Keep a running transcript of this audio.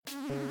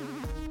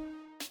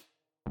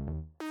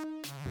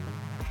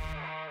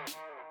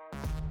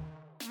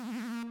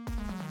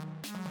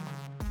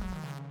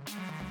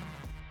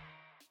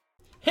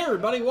Hey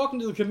everybody, welcome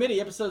to the committee,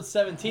 episode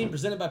 17,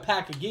 presented by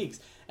Pack of Geeks.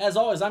 As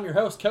always, I'm your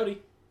host,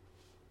 Cody.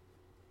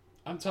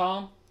 I'm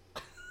Tom.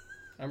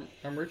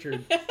 I'm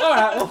Richard.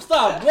 Alright, well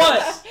stop.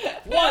 What?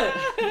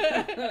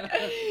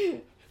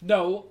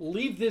 No,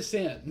 leave this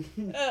in.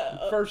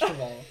 First of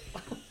all.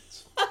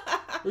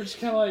 We're just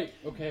kind of like,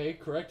 okay,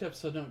 correct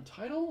episode note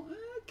title?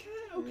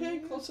 Okay,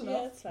 close enough.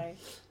 Yeah, that's fine.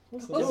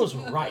 It was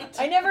right.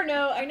 I never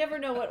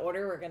know what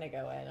order we're gonna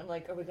go in. I'm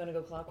like, are we gonna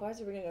go clockwise?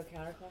 Are we gonna go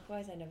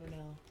counterclockwise? I never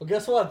know. Well,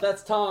 guess what?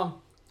 That's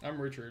Tom. I'm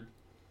Richard.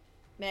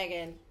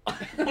 Megan.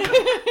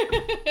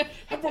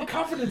 Have more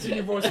confidence in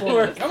your voice.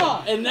 Come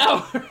on. And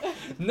now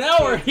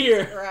we're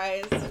here.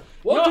 Rise.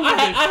 Welcome to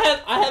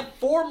I had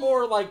four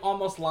more, like,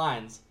 almost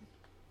lines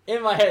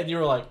in my head, and you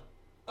were like,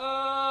 so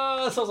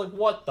I was like,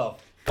 what the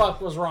fuck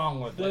was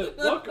wrong with it?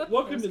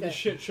 welcome to the good.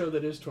 shit show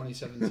that is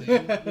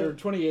 2017 or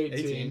 2018.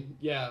 18.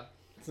 Yeah.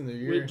 It's a new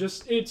year.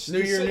 It's New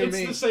year, new it's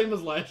me. the same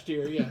as last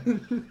year. Yeah.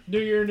 New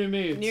year, new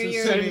me. It's New the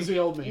year, same new as the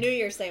old me. New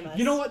Year, same us.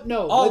 You know what?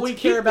 No. All let's we keep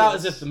care about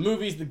this. is if the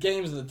movies, the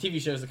games, and the TV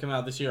shows that come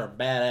out this year are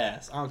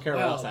badass. I don't care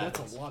what Wow, else that's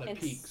happens. a lot of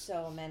It's peaks.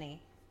 so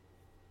many.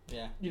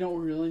 Yeah. You know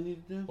what we really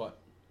need to do? What?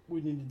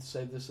 We needed to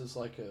save this as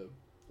like a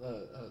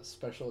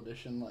special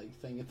edition like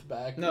thing at the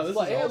back. No, It's this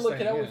like, is hey, all look at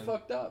staying how we in.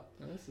 fucked up.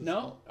 This is No?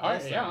 all Alright,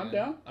 staying yeah, I'm in.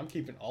 down. I'm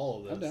keeping all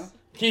of this. I'm down.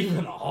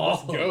 Keeping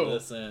all Let's go. of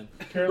this in.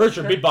 Carol-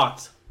 Richard,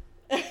 beatbox.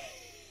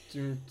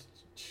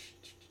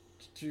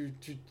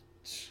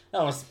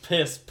 That was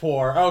piss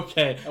poor.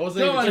 Okay. I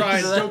wasn't Go even on,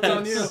 trying. Zach. Joke's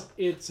on you.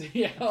 It's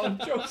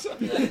jokes on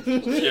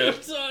you.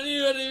 Jokes on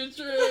you, it ain't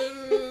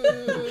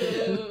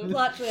true.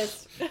 Plot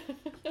twist.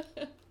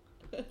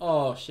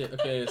 Oh shit.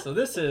 Okay, so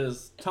this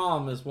is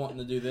Tom is wanting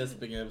to do this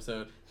big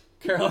episode.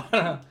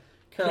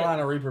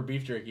 Carolina Reaper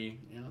beef jerky.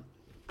 Yeah.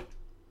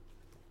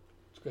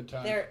 It's a good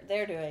time.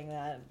 They're doing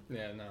that.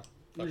 Yeah, no.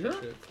 You Fuck sure?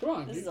 that shit. Come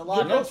on. This is a get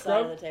lot good of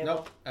side of the table.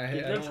 Nope. I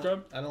You good,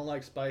 Scrub? don't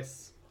like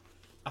spice.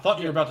 I thought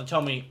you were about to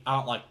tell me I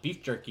don't like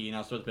beef jerky, and I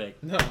was supposed to be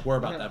like, No. worry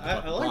about no, that. I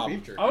fucking like problem.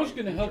 beef jerky. I was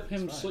going to Beef help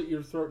jerky's him fine. slit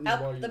your throat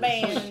Out while you the were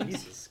band.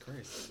 Jesus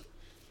Christ.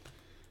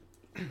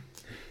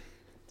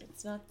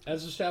 It's not.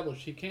 As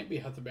established, he can't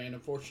be out the band,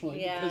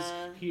 unfortunately, Yeah. because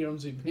he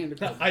owns the band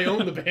equipment. I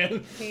own the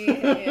band.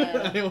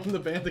 Yeah. I own the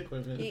band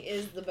equipment. He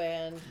is the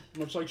band.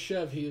 Much like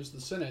Chev, he is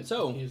the Senate.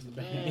 So- he is the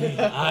band.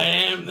 I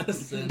am the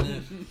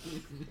Senate.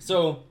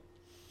 So,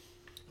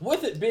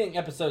 with it being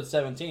episode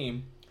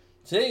 17,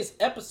 today's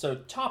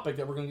episode topic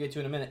that we're going to get to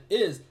in a minute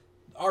is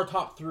our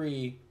top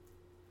 3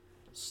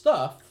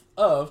 stuff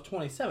of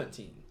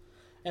 2017.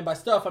 And by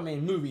stuff, I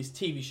mean movies,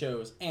 TV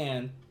shows,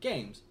 and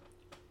games.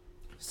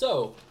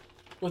 So,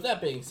 with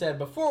that being said,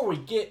 before we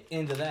get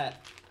into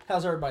that,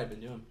 how's everybody been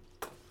doing?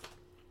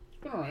 It's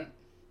been alright.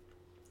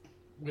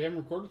 We haven't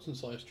recorded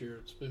since last year.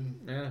 It's been...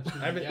 Yeah.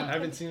 I Yeah.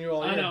 haven't seen you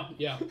all year. I know,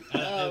 yeah.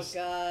 Oh As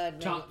God.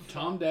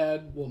 Tom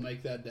Dad will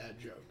make that dad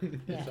joke. It's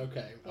Yeah.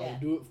 okay. I Yeah. will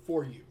do it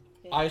for you.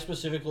 I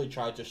specifically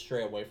tried to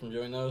stray away from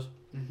doing those.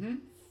 Mm-hmm.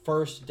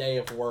 First day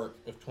of work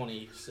of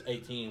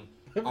 2018,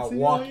 Haven't I seen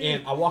you all walk year.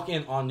 in. I walk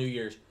in on New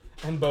Year's,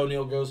 and Bo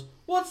Neal goes,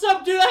 "What's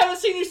up, dude? I haven't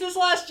seen you since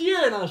last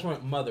year." And I just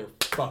went,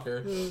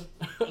 "Motherfucker!"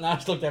 And I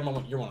just looked at him and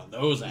went, "You're one of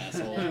those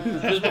assholes."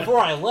 Because before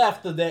I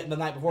left the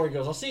night before, he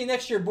goes, "I'll see you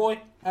next year, boy."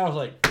 I was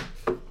like,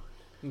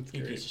 That's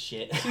 "You great. piece of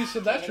shit." See,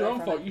 so that's your own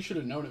From fault. it. You should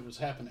have known it was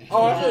happening.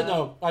 Oh, I Yeah. should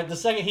know. Like the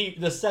second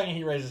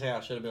he raised his hand, I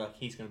should have been like,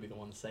 "He's gonna be the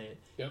one to say it.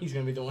 Yep. He's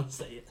gonna be the one to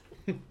say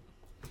it."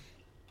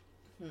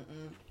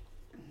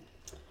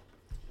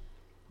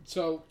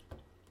 So,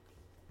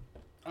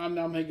 I'm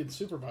now Megan's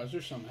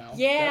supervisor somehow.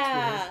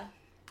 Yeah.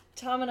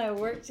 Tom and I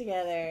work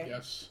together.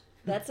 That's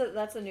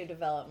That's a new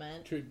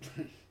development. weird.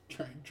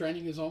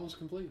 Training is almost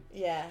complete.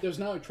 Yeah. There's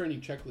now a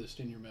training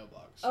checklist in your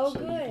mailbox. Oh, so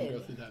you can good. go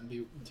through that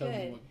and tell me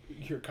Good.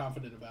 what you're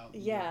confident about.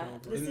 and Yeah.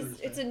 what This you're is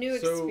Thursday. it's a new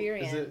So,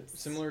 experience. is it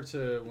similar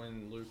to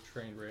when Luke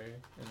trained Rey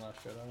in Last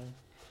Jedi?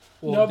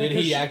 Well, No, did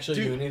because he she-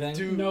 actually do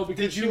anything? No,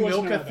 because did she you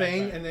wasn't milk a on that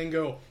thing backpack. and then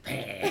go?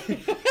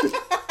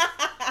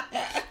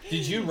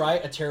 Did you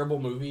write a terrible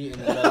movie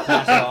and then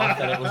pass it off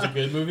that it was a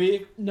good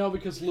movie? No,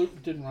 because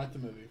Luke didn't write the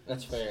movie.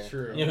 That's fair.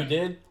 True. You know who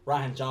did?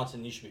 Ryan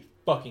Johnson. You should be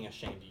fucking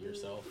ashamed of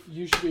yourself.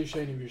 You should be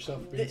ashamed of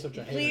yourself for being such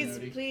a please,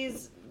 hater.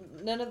 please,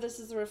 none of this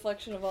is a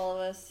reflection of all of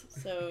us.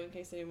 So in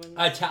case anyone,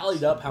 I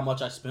tallied up how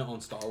much I spent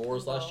on Star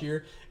Wars last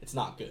year. It's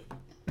not good.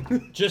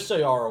 Just so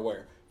y'all are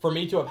aware. For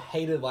me to have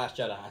hated Last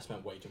Jedi, I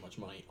spent way too much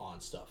money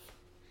on stuff.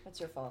 that's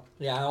your fault.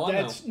 Yeah, I know. I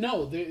know. That's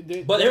no.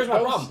 But here's my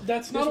problem.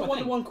 That's Here's not my a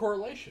one-to-one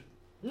correlation.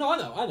 No,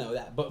 I know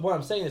that. But what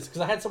I'm saying is,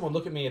 because I had someone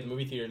look at me at the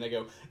movie theater and they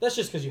go, "That's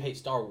just because you hate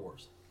Star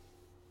Wars."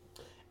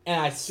 And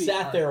I See, sat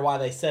alright. there while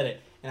they said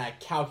it, and I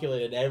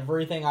calculated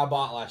everything I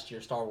bought last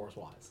year, Star Wars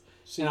wise.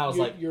 See, And I was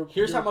like,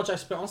 "Here's how much I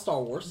spent on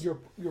Star Wars." Your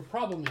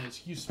problem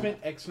is you spent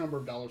X number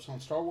of dollars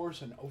on Star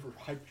Wars and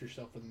overhyped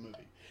yourself for the movie.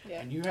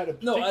 Yeah. And you had a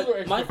No,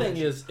 particular my thing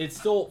expectation. is, it's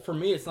still for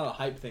me. It's not a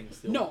hype thing.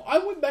 Still, No, I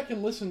went back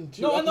and listened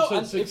to No, I know, episode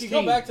and 16. if you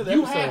go back to the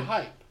you episode- had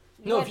hype.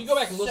 No, if you go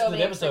back and listen to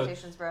the episode,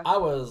 expectations, bro. I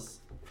was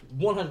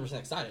 100%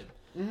 excited.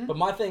 Mhm. But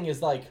my thing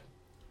is like,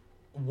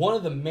 one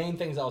of the main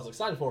things I was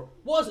excited for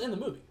was in the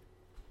movie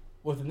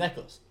with the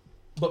necklace.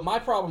 But my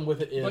problem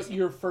with it is, But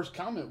your first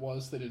comment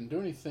was they didn't do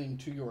anything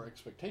to your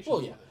expectations.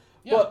 Well, yeah. With it.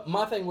 Yeah. But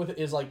my thing with it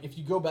is like if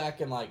you go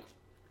back and like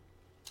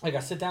I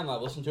sit down and I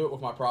listen to it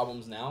with my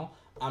problems now,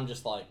 I'm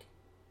just like,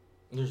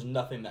 there's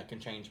nothing that can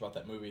change about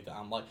that movie that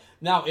I'm like.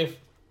 Now if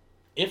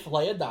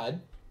Leia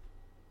died,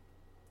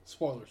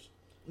 Spoilers.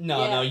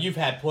 no, Yeah. you've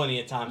had plenty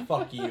of time.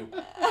 Fuck you.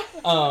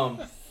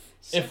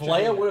 If Such a Leia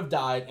hater. would have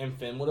died and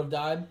Finn would have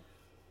died,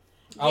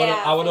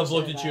 Yeah, I would have Finn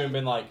looked should've at you and died.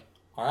 been like,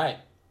 all right,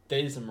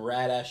 they did some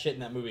rad ass shit in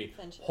that movie.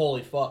 Finn should've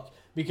Holy fuck.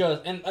 Because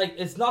and like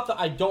it's not that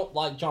I don't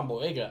like John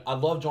Boyega. I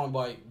love John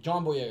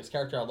Boyega's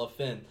character. I love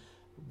Finn,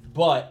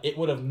 but it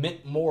would have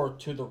meant more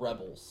to the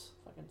rebels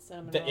Fucking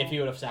cinnamon that if roll. he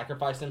would have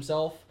sacrificed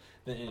himself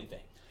than anything.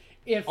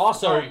 If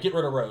Also, alright, get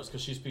rid of Rose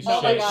because she's a piece Oh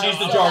of my shit. God, She's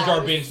the so Jar Jar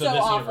bad. Binks So of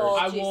this awful. universe.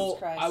 I Jesus will,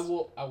 Christ.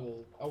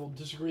 I will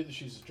disagree that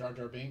she's Jar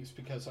Jar Binks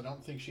because I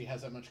don't think she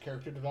has that much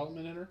character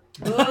development in her.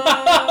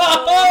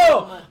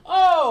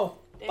 Oh,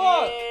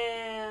 fuck.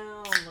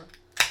 Damn.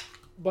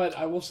 But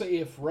I will say,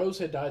 if Rose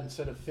had died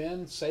instead of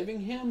Finn, saving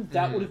him,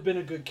 that Mhm. would have been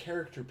a good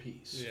character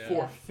piece Yeah. for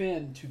Yeah.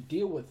 Finn to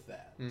deal with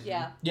that. Mhm.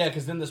 Yeah. Yeah,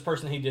 because then this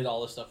person he did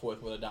all this stuff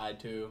with would have died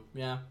too.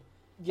 Yeah.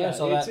 Yeah,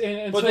 so it's, that,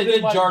 and but so they then,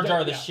 did like, Jar that-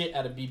 Jar the yeah. shit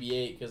out of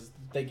BB-8 because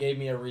they gave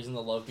me a reason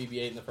to love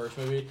BB-8 in the first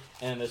movie,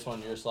 and in this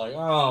one you're just like,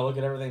 oh, look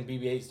at everything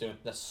BB-8's doing.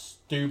 That's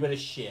stupid as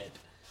shit.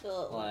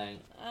 Ugh. Like,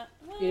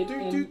 It-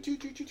 well, and-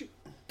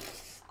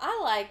 I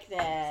like It's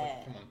that.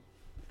 like, come on.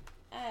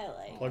 I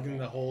like Plugging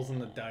the that. holes in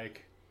the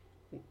dike.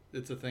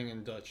 It's a thing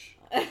in Dutch.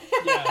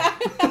 Yeah.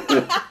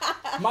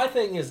 my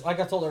thing is, like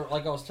I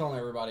was telling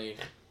everybody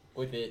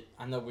with it.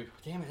 I know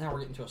damn it, now we're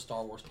getting to a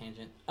Star Wars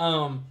tangent. It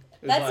was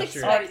That's last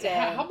year. expected.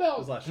 How It about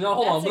was last year. No,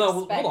 hold on, That's no,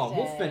 hold on.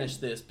 We'll expected. finish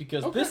this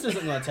because Okay. this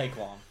isn't going to take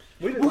long.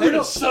 We we're they gonna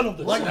don't, settle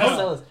this? like,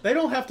 out. they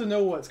don't have to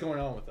know what's going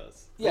on with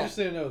us. They Yeah. just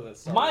need to know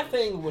this. My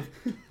thing with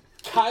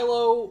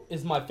Kylo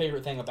is my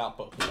favorite thing about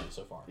both of them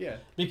so far. Yeah.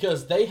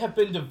 Because they have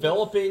been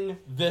developing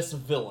this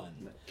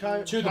villain.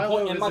 To the Kylo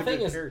point- and is my a thing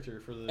good is, character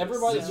for the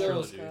everybody this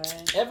goes-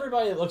 trilogy.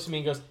 Everybody that looks at me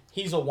and goes,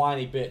 he's a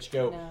whiny bitch.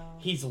 Go, No.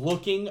 he's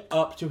looking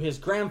up to his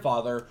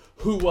grandfather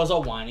who was a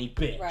whiny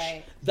bitch.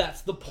 Right.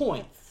 That's the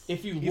point.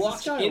 If you He's a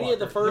watch any of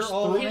the Skywalker. first They're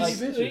all three, whiny like,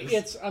 bitches.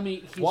 It's. I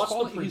mean, Watch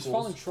the he's prequels.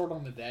 falling short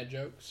on the dad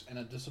jokes, and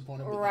I'm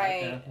disappointed with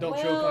Right. Yeah. Don't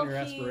choke Well, on your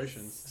he's-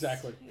 aspirations.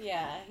 Exactly.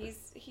 Yeah,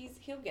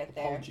 he'll get that.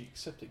 there. Apology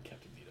accepted,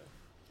 Captain Vito.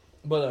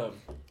 but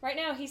Right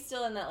now, he's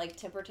still in that like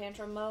temper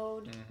tantrum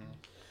mode. Mhm.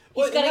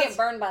 Well, He's and gotta that's- get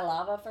burned by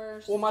lava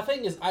first. well, my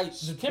thing is, the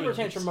temper Spoilers.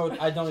 tantrum mode,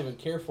 I don't even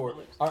care for,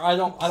 or I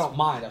don't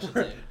mind, I should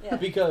say, Yeah.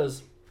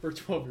 because For a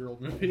 12-year-old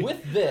movie.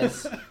 with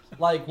this,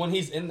 like when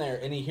he's in there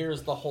and he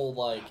hears the whole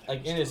like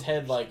in his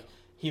head, like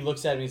he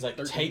looks at him, and he's like,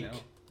 13 take now.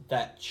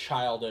 that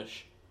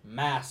childish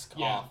mask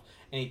Yeah. off,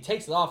 and he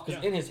takes it off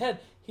because Yeah. in his head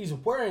he's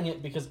wearing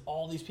it because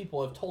all these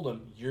people have told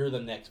him you're the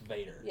next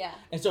Vader. Yeah.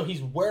 And so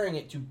he's wearing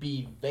it to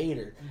be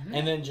Vader, Mm-hmm.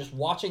 and then just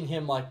watching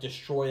him like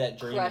destroy that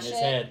dream Crush in his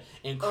it. head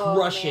and Oh,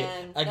 crush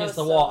man. it That against was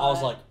the so wall. I was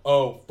hot. like,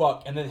 oh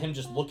fuck! And then him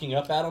just looking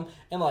up at him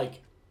and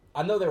like,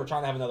 I know they were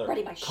trying to have another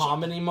Ready my shit.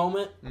 comedy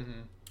moment,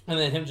 Mhm. and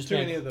then him just Too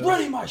being, many of those.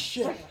 ready my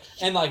shit. Ready my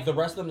shit. And like the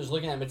rest of them just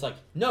looking at him, it's like,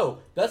 no,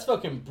 that's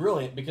fucking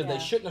brilliant because Yeah. they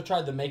shouldn't have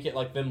tried to make it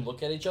like them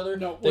look at each other.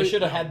 No, they wait,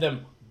 should have no. had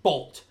them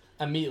bolt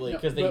immediately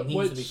because they But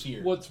need to be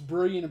feared. What's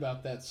brilliant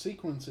about that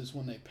sequence is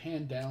when they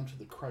pan down to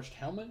the crushed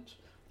helmet.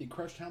 The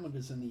crushed helmet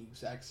is in the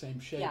exact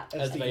same shape Yeah.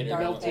 as As the Vader.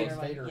 melted Vader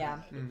one, Vader yeah.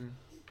 helmet. Mhm.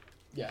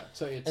 Yeah,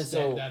 so it's And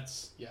so-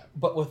 that's yeah.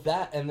 But with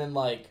that, and then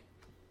like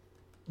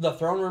the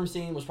throne room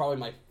scene was probably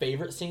my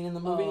favorite scene in the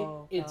movie.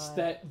 Oh, It's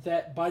God.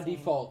 that by Same.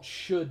 default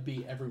should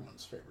be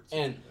everyone's favorite scene.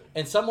 And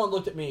and someone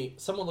looked at me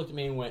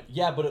and went,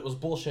 yeah, but it was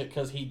bullshit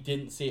because he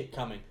didn't see it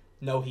coming.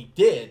 No, he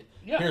did.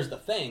 Yeah. Here's the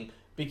thing.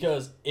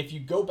 Because if you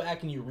go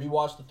back and you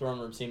rewatch the throne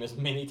room scene as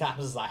many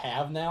times as I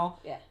have now,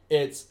 Yeah.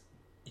 it's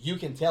you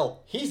can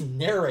tell he's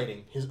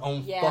narrating his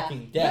own Yeah.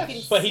 fucking death, You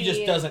can but he see just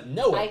it. doesn't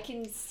know I it.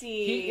 can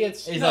see.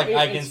 it's He's no, like, it-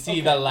 I can it's- see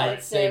okay. the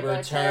lightsaber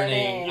Lightsaber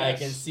turning. turning. I Yes.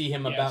 can see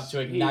him Yes. about to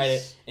ignite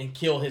He's- it and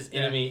kill his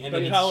enemy, and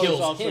but then Kylo's he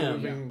kills also him.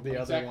 moving the other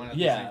Exactly. one at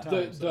Yeah. the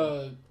same time.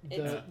 so.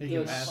 It's He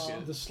can mask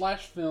it. the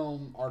slash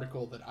film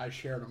article that I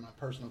shared on my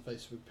personal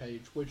Facebook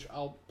page, which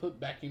I'll put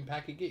back in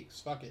Pack of Geeks.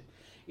 Fuck it.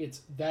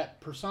 It's that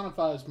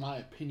personifies my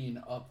opinion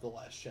of The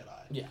Last Jedi.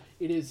 Yeah.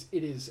 It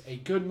is a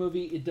good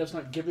movie. It does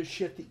not give a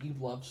shit that you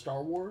love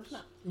Star Wars. No.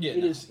 Yeah,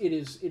 It no.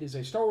 is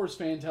a Star Wars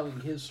fan telling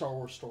his Star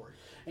Wars story.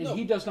 And No.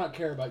 he does not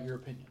care about your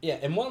opinion. Yeah,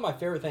 and one of my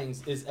favorite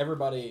things is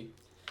everybody,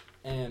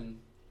 and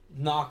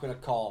not gonna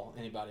call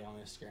anybody on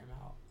Instagram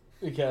out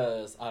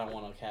because I don't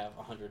want to have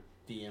 100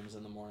 DMs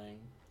in the morning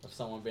of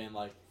someone being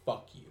like,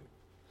 "Fuck you."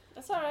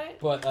 That's all right.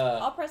 But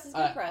All press is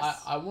good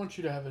press. I want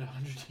you to have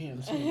 100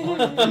 TMs in the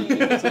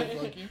morning. Say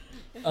fuck you.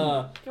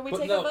 Can we but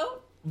take no, a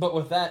vote? But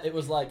with that, it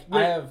was like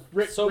I have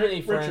so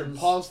many friends. Richard,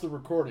 pause the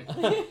recording.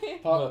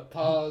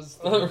 Pause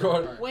the Record.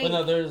 recording. Wink, But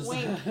no, there's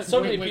wink. so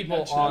many Wink, wink, people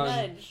nudge, on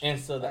nudge.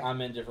 Insta that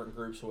I'm in different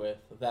groups with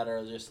that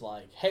are just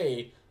like,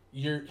 "Hey,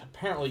 you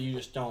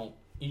just don't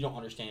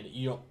understand it.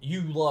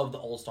 You love the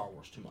old Star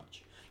Wars too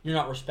much. You're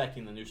not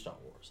respecting the new Star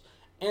Wars."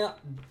 And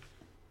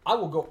I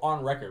will go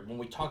on record when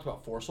we talked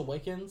about Force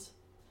Awakens.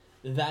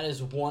 That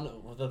is one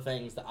of the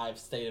things that I've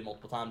stated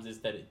multiple times is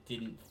that it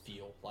didn't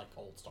feel like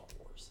old Star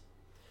Wars.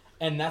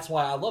 And that's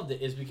why I loved it,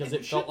 is because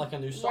it felt like a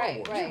new Star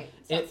Wars. Right.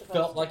 It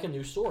felt like a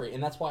new story,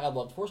 and that's why I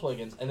loved Force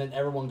Awakens. And then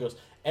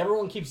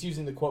everyone keeps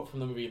using the quote from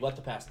the movie, "Let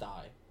the past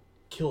die.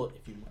 Kill it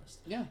if you must."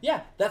 Yeah.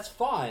 Yeah, that's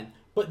fine.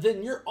 But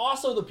then you're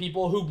also the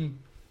people who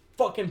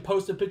fucking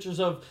posted pictures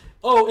of,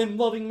 oh, in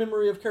loving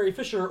memory of Carrie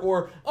Fisher,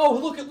 or, oh,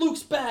 look at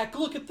Luke's back,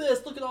 look at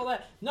this, look at all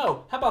that.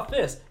 No, how about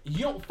this?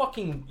 You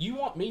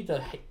want me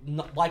to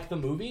like the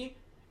movie,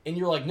 and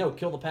you're like, no,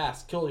 kill the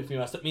past, kill it if you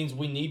must. That means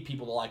we need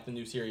people to like the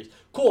new series.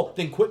 Cool,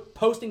 then quit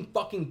posting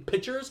fucking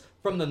pictures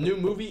from the new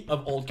movie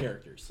of old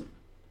characters.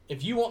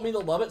 If you want me to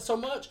love it so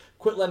much,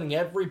 quit letting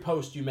every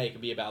post you make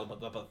be about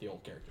the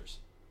old characters.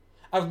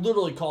 I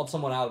literally called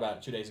someone out about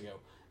it 2 days ago.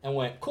 And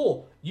went,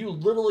 cool, you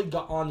literally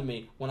got on to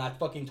me when I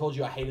fucking told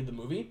you I hated the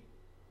movie.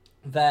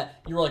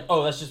 That you were like,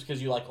 oh, that's just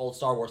because you like old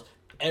Star Wars.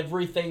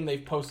 Everything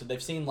they've posted,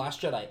 they've seen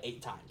Last Jedi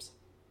 8 times.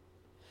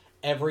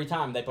 Every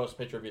time they post a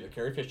picture of either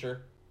Carrie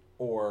Fisher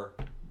or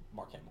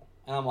Mark Hamill.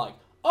 And I'm like,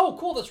 oh,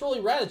 cool, that's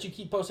really rad that you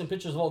keep posting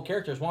pictures of old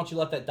characters. Why don't you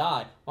let that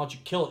die? Why don't you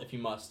kill it if you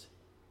must?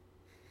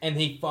 And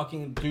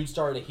dude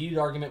started a heated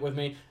argument with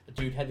me. A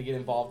dude had to get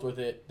involved with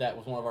it. That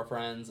was one of our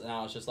friends. And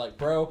I was just like,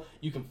 bro,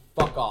 you can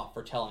fuck off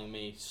for telling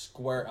me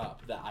square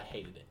up that I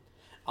hated it.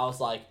 I was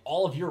like,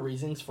 all of your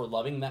reasons for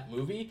loving that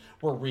movie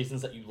were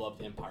reasons that you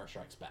loved Empire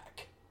Strikes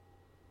Back.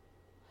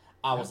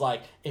 I was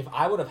like, if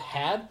I would have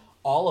had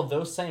all of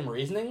those same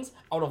reasonings,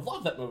 I would have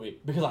loved that movie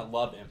because I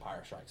loved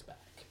Empire Strikes Back.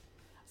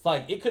 It's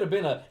like it could have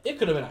been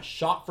a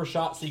shot for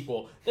shot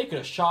sequel. They could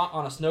have shot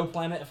on a snow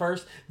planet at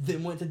first,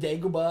 then went to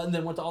Dagobah, and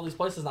then went to all these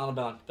places, and I would have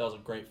been like, that was a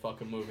great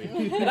fucking movie.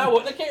 And I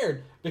wouldn't have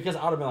cared because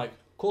I would have been like,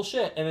 cool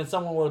shit. And then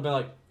someone would have been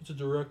like, it's a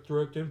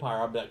direct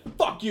Empire. I'd be like,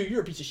 fuck you,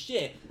 you're a piece of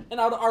shit. And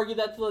I would have argued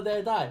that till the day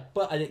I die.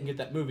 But I didn't get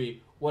that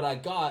movie. What I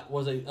got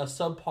was a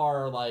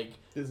subpar, like,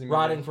 Disney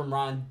writing movie. from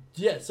Ryan...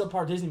 Yeah,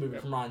 subpar Disney movie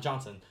from Ryan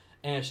Johnson.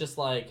 And it's just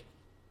like,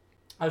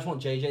 I just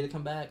want JJ to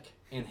come back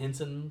and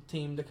Henson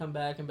team to come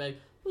back and be like,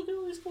 look at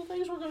all these cool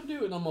things we're going to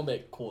do. And I'm going to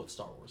make cool, it's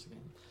Star Wars again.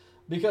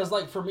 Because,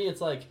 like, for me,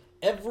 it's like,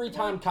 every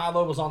time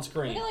Kylo was on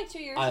screen, We got like 2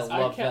 years. I to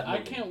love start. that movie.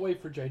 I can't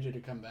wait for JJ to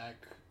come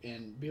back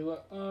and be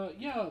like,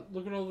 yeah,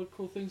 look at all the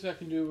cool things I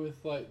can do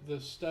with, like, the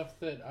stuff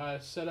that I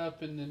set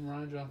up and then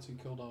Ryan Johnson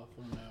killed off.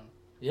 Oh, no.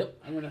 Yep.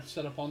 I'm going to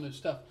set up all new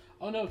stuff.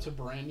 Oh, no, it's a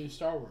brand new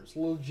Star Wars.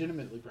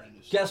 Legitimately brand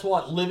new Star Guess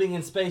what? Living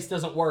in space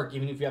doesn't work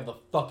even if you have the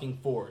fucking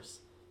Force.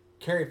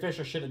 Carrie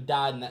Fisher should have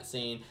died in that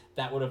scene.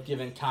 That would have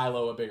given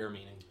Kylo a bigger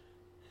meaning.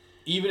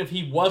 Even if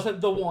he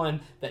wasn't the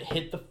one that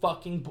hit the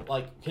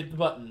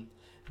button,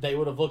 they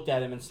would have looked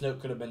at him and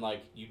Snoke could have been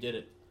like, you did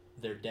it.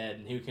 They're dead.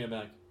 And he could have been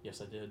like,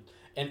 yes, I did.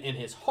 And in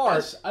his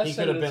heart, I he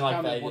said could have it been as like,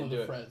 comment they one didn't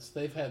of do the it. Freds.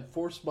 They've had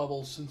Force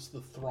bubbles since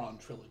the Thrawn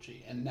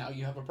trilogy, and now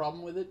you have a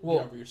problem with it? Well-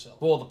 Get over yourself.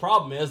 Well, the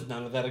problem is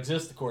none of that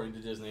exists according to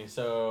Disney,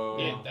 so...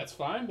 Yeah, that's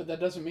fine, but that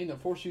doesn't mean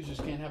that Force users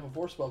can't have a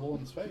Force bubble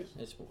in space.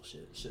 It's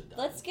bullshit. It should have died.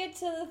 Let's get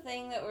to the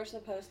thing that we're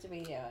supposed to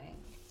be doing.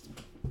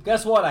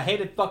 Guess what? I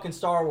hated fucking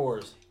Star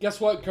Wars.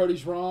 Guess what?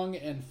 Cody's wrong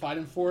and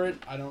fighting for it.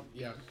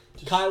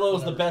 Just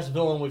Kylo's the whatever. best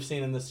villain we've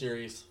seen in this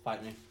series.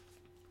 Fight me.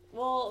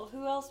 Well,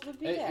 who else would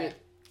be there?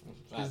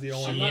 He's the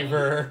only one.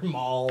 Sheever,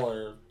 Maul,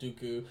 or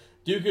Dooku.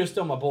 Dooku's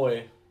still my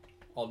boy.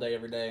 All day,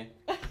 every day.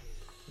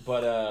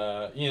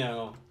 But, you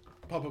know...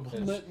 Papa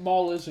It's-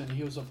 Maul isn't.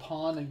 He was a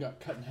pawn and got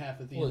cut in half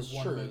at the Well, end it's of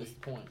one true. movie. That's the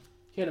point.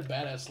 He had a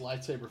badass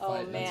lightsaber Oh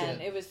fight. man,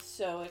 That's it. it was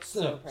so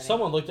So, pretty.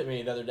 someone looked at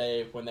me the other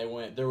day when they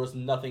went, there was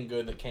nothing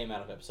good that came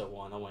out of episode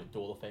 1. I went,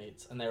 Duel of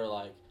Fates. And they were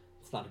like,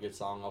 it's not a good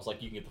song. I was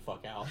like, you can get the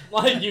fuck out.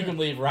 Like, you can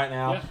leave right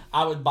now. Yeah.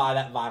 I would buy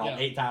that vinyl Yeah.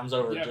 8 times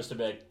over Yeah. just to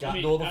be like, got I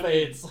mean- Duel of I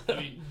Fates.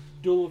 mean,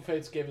 Duel of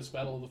Fates gave us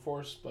Battle of the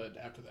Force, but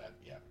after that,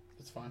 yeah,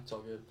 it's fine. It's all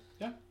good.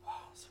 Yeah. Oh,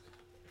 so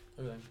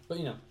good. Everything. But,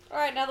 you know. All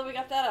right, now that we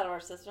got that out of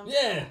our system.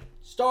 Yeah!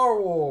 Star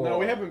Wars! No,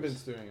 we haven't been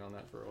stewing on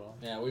that for a while.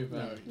 Yeah, we've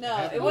been... No,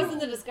 Have it we? wasn't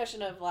the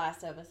discussion of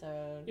last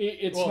episode.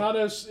 It's Well- not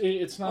as.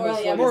 It's not Well,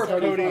 as. yeah, like more a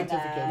Cody Cody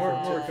pontificate. More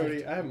Uh,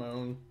 Cody. I have my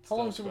own. How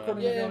long stuff, has it but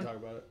recorded I been can't going?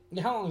 talk about it.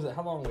 Yeah, how long is it?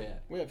 How long are we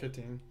at? We have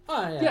 15.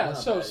 Oh, yeah. Yeah, not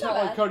so bad. it's not Not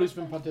like bad. Cody's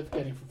been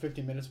pontificating for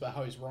 50 minutes about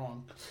how he's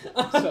wrong. So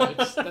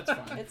that's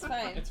fine. It's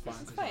fine. It's fine.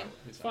 It's fine.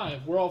 It's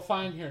fine. We're all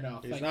fine here now.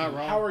 He's Thank not you.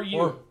 wrong. How are you?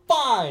 We're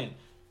fine!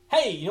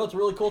 Hey, you know what the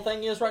really cool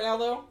thing is right now,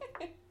 though?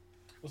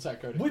 What's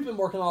that, Cody? We've been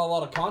working on a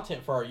lot of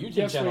content for our YouTube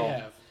Yes, channel. we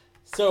have.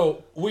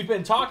 So we've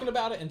been talking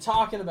about it and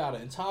talking about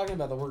it and talking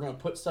about that. We're going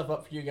to put stuff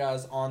up for you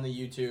guys on the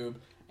YouTube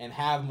and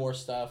have more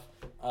stuff.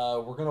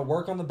 We're going to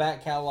work on the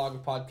back catalog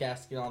of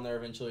podcasts to get on there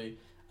eventually.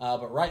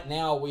 But right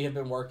now we have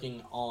been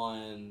working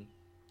on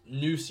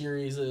new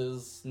series,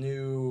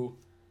 new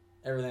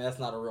everything. That's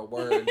not a real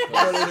word.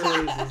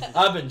 But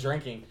I've been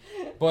drinking.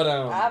 But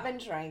I've been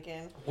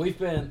drinking. we've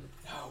been...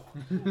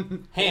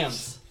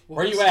 Hams.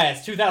 Where you at?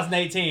 It's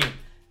 2018.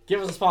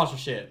 Give us a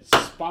sponsorship.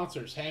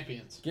 Sponsors,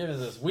 Hampions. Give us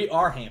this. We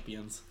are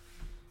Hampions.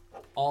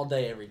 All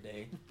day, every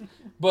day.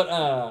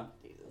 But,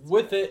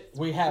 with it,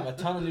 we have a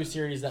ton of new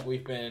series that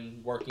we've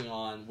been working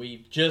on.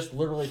 We just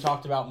literally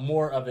talked about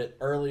more of it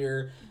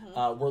earlier.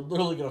 We're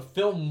literally going to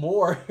film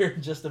more here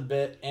in just a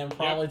bit, and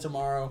probably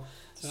tomorrow.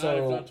 Tonight,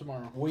 if not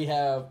tomorrow. We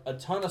have a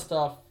ton of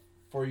stuff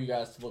for you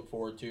guys to look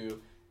forward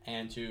to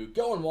and to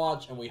go and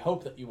watch, and we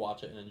hope that you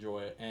watch it and enjoy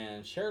it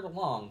and share it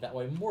along. That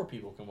way more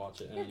people can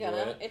watch it and enjoy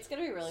it. It's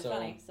gonna be really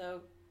funny,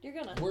 so you're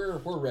gonna. We're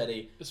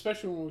ready.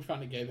 Especially when we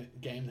find a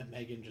game that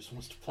Megan just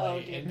wants to play, Oh,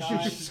 dear and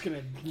God. she's just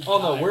gonna. Oh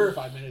no, die we're. in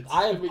 5 minutes.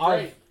 I've It'll be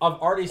great.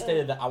 already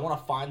stated that I want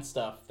to find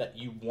stuff that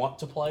you want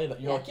to play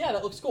that you're like, yeah,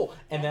 that looks cool,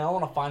 and then I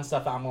want to find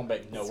stuff that I'm gonna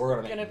make. No,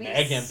 we're gonna make be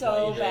Megan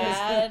so play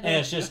bad. this, and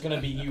it's just gonna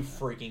be you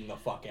freaking the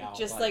fuck out.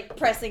 Just like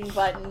pressing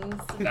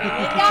buttons. No.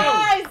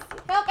 Guys,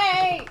 help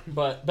me!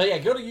 But yeah,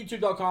 go to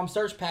youtube.com,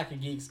 search Pack of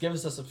Geeks, give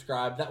us a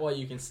subscribe. That way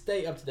you can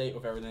stay up to date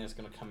with everything that's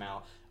going to come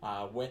out.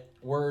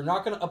 We're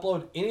not going to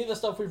upload any of the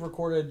stuff we've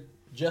recorded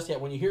just yet.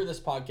 When you hear this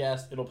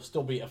podcast, it'll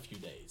still be a few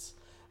days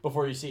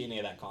before you see any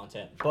of that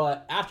content.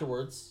 But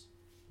afterwards,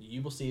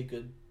 you will see a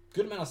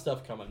good amount of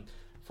stuff coming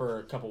for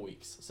a couple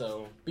weeks.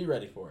 So be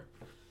ready for it.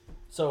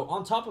 So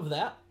on top of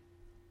that,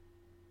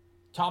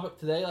 topic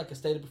today, like I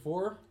stated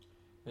before,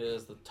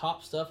 is the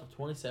top stuff of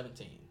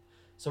 2017.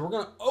 So we're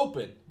going to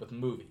open with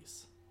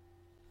movies.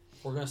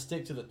 We're going to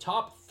stick to the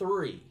top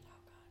 3.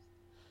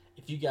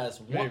 If you guys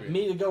want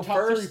me to go top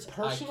first, 3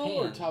 personal I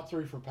can. or top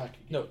 3 for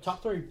packaging? No,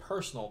 top 3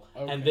 personal,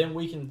 Okay. and then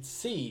we can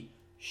see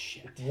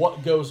Shit.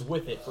 what goes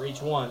with it for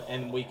each one,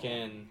 and we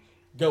can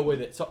go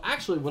with it. So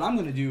actually, what I'm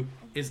going to do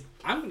is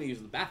I'm going to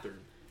use the bathroom,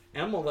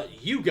 and I'm going to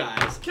let you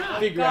guys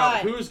figure out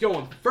who's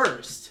going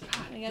first.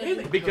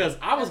 Because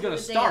I was going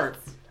to start.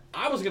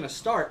 I was going to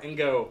start and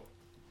go,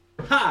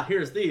 ha,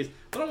 here's these.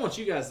 But I want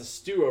you guys to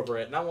stew over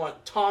it, and I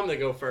want Tom to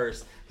go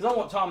first. Because I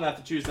want Tom to have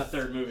to choose that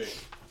third movie.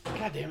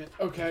 God damn it.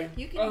 Okay.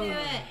 You can do it.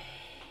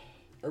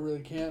 I really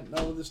can't.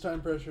 Not with this time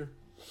pressure.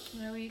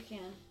 No, you can.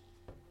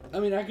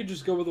 I mean, I could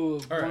just go with All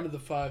one right. of the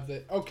 5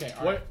 that. Okay.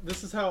 All What? right.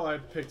 This is how I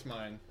picked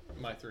my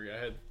 3. I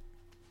had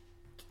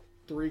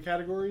 3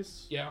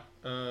 categories. Yeah.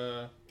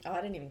 Uh, Oh,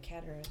 I didn't even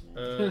categorize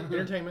it.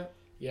 entertainment,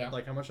 Yeah.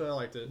 like how much I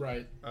liked it.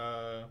 Right.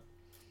 Fuck,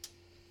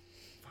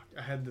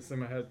 I had this in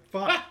my head.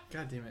 Fuck.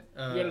 God damn it.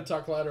 You gotta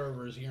talk louder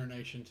over his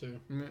urination too.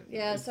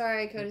 Yeah,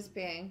 sorry, Cody's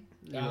being.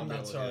 You No, won't I'm be not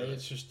able to sorry. hear it.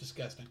 It's just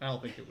disgusting. I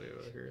don't think you'll be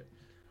able to hear it.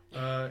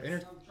 I'm trying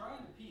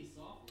to pee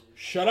softly.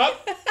 Shut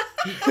up.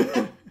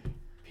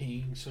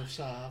 Peeing so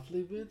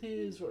softly with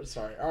his voice.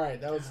 Sorry. All right.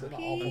 That was an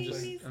awful I'm just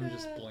thing.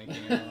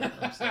 blanking out.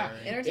 I'm sorry.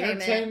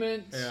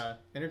 Entertainment. Yeah,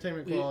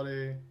 entertainment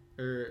quality,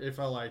 or if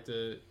I liked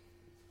it.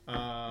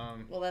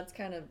 Well, that's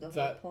kind of the whole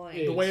That point.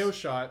 is- The way it was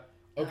shot,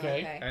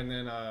 Okay. Okay. and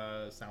then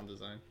sound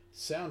design.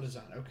 Sound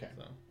design. Okay.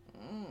 So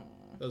Mm.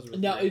 those were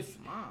Now, three. if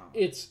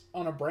it's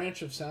on a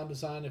branch of sound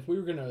design, if we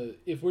were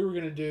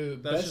gonna do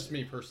That's best, just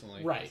me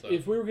personally. right? So.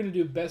 If we were gonna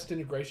do best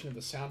integration of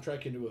a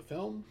soundtrack into a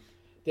film,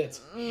 that's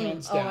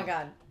hands down. Oh my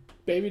god.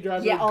 Baby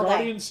Driver, Yeah, all day.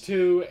 Guardians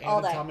 2, All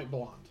and day. Atomic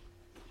Blonde.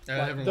 I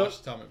haven't the-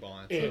 watched Atomic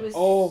Blonde. So. It- was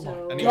oh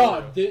so my good.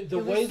 god, the It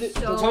way was that so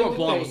the way Atomic that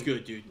Blonde they- was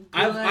good, dude. Good.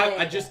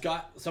 I just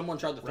got someone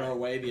tried to throw Right.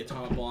 away the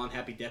Atomic Blonde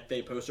Happy Death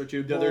Day poster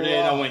tube the other day,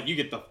 and I went, "You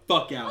get the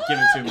fuck out, give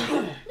it to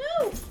me."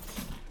 No.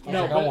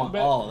 No, I want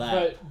all of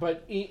that.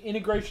 But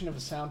integration of a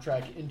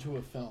soundtrack into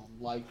a film,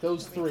 like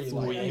those 3, Ooh,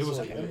 like yeah, it was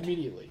easily, good.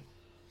 immediately.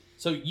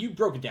 So you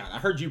broke it down. I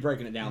heard you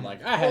breaking it down.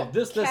 Like I had Well,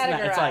 this, and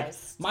that. It's like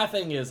categorized. my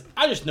thing is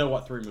I just know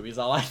what 3 movies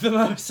I like the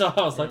most. So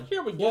I was like,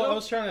 here we go. Well, I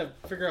was trying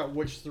to figure out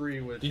which 3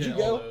 would Did hit you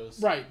go? all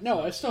those. Right?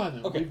 No, I still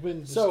haven't. Okay, We've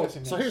been so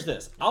discussing here's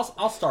this.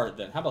 I'll start it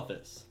then. How about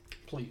this?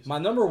 Please. My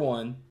number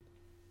 1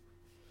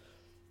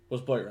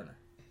 was Blade Runner,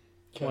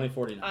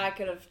 2049. I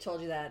could have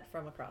told you that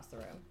from across the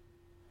room.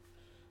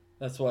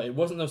 That's why it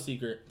wasn't no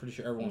secret. Pretty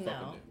sure everyone No,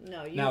 fucking knew.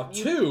 no. You, Now,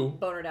 you 2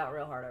 bonered out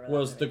real hard over that.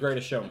 was movie. The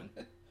Greatest Showman.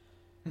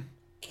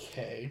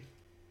 Okay.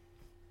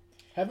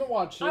 Haven't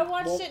watched it. I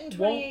watched Won't- it in won't-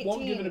 2018.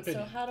 Won't give an so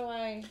opinion. how do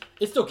I?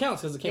 It still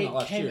counts because it came out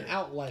last came year.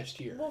 out last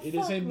year. Well, It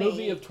is a fuck movie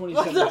me. of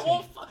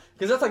 2017.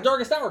 Because that's like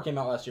Darkest Hour came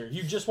out last year.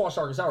 You just watched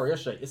Darkest Hour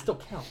yesterday. It still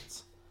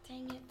counts.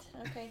 Dang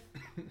it. Okay.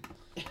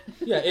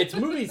 Yeah, it's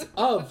movies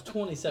of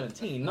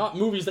 2017, not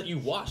movies that you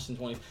watched in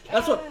 20.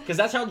 That's what, because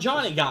that's how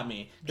Johnny got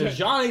me. Because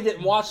Johnny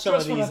didn't watch some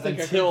of Just when I these think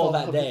I until couldn't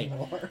that follow day.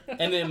 anymore.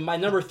 And then my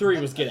number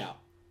 3 was Get Out.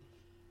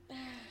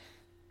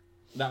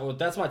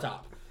 That's my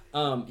top.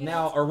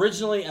 Now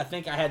originally I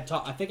think I had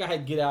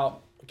Get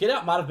Out. Get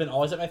Out might have been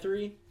always at my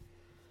 3,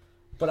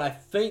 but I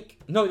think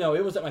no,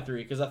 it was at my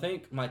 3 because I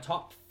think my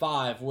top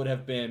 5 would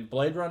have been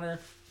Blade Runner,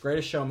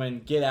 Greatest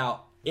Showman, Get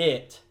Out,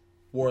 It,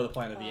 War of the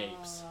Planet of the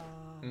Apes.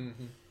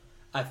 Mm-hmm.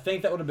 I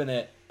think that would have been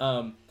it.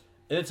 And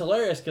it's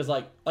hilarious because,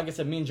 like I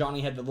said, me and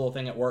Johnny had the little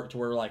thing at work to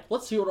where we're like,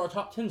 let's see what our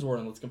top 10s were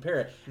and let's compare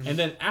it. And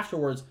then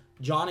afterwards,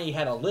 Johnny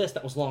had a list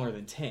that was longer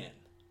than 10.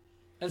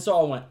 And so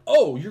I went,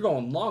 oh, you're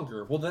going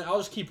longer. Well, then I'll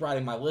just keep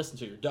writing my list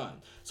until you're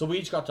done. So we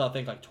each got to, I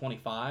think, like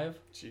 25.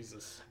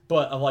 Jesus.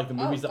 But of, like, the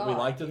movies that we God,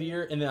 liked of the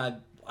year. And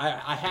then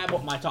I had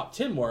what my top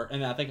 10 were,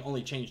 and then I think I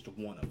only changed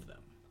one of them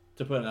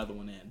to put another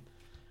one in.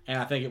 And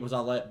I think it was I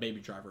let Baby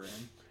Driver in.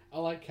 I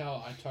like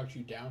how I talked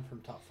you down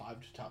from top 5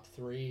 to top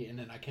 3, and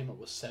then I came up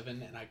with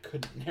 7, and I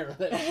couldn't narrow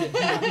that shit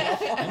down.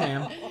 Hey,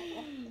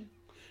 man.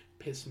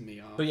 Pissing me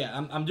off. But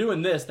yeah, I'm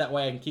doing this that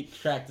way I can keep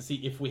track to see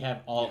if we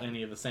have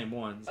any of the same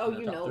ones. Oh, in the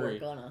you top know 3. we're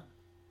gonna.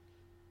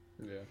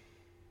 Yeah.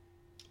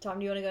 Tom,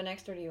 do you want to go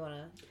next, or do you want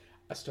to?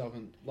 I still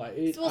haven't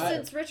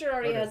Since Richard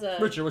already has a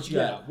Richard, what you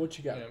Yeah, got? what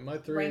you got? Yeah, my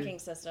 3. ranking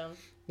system.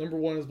 Number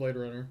 1 is Blade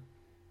Runner.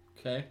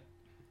 Okay,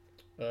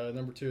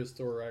 Number 2 is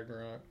Thor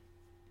Ragnarok.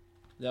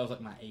 that was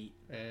like my 8.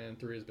 And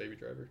 3 is Baby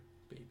Driver.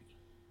 Baby,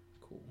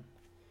 cool.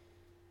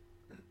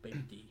 Baby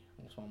D.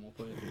 That's what I'm gonna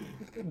put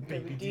it.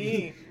 Baby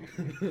D.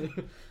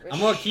 I'm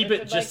gonna keep it Richard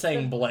likes just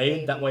saying the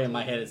Blade. That baby way in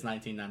my D. head it's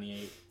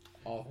 1998.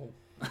 Awful.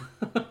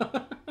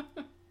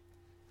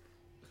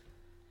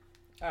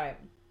 All right,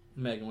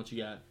 Megan, what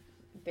you got?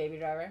 Baby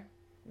Driver,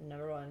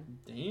 number 1.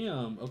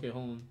 Damn. Okay,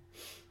 hold on.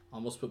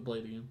 Almost put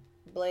Blade again.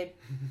 Blade,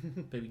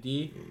 Baby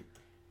D.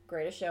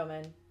 Greatest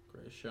Showman,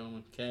 Great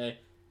Showman. Okay.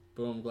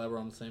 Boom. Glad we're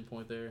on the same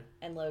point there.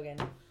 and Logan.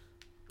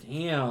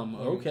 Damn.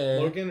 Okay.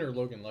 Logan or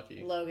Logan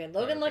Lucky? Logan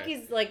okay.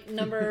 Lucky's like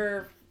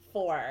number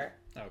 4.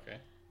 Okay.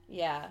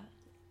 Yeah,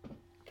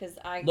 because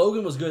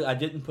Logan was good. I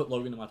didn't put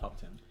Logan in my top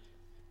 10.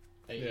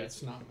 Hey, Yeah.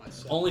 it's not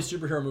myself. Only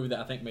superhero movie that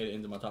I think made it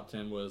into my top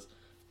 10 was,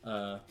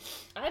 I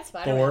had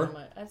Spider-Man. Thor, on my,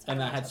 I had and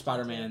Spider-Man I had top 10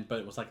 Spider-Man, but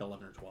it was like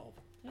 11 or 12.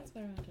 too. I had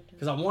Spider-Man top 10.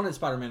 Because I wanted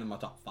Spider-Man in my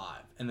top 5,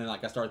 and then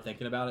like I started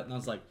thinking about it, and I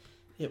was like,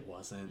 it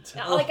wasn't.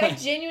 No, like I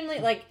genuinely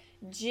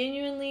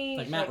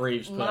Like, Matt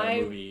Reeves put out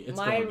a movie. It's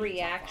my going to be top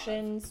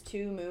reactions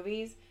to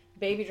movies,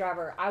 Baby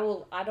Driver.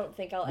 I don't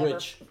think I'll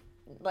Which ever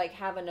like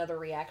have another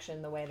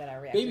reaction the way that I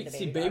reacted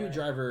to Baby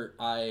Driver,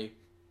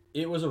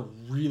 it was a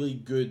really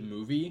good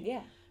movie.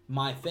 Yeah.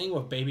 My thing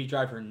with Baby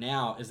Driver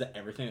now is that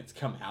everything that's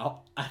come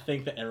out, I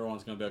think that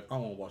everyone's gonna be like, I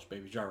want to watch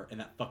Baby Driver, and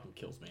that fucking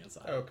kills me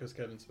inside. Oh, because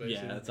Kevin Spacey.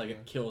 yeah, it's like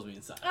it kills me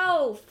inside.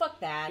 Oh, fuck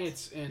that.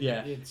 It's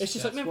It's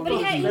just like, man, that's but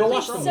one he of you the- go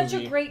he's watch the such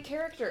movie. a great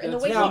character, and the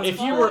That's way Now, he if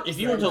you were talks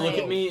to and, look like,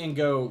 at me and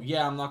go,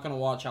 yeah, I'm not gonna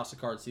watch House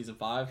of Cards season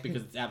 5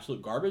 because it's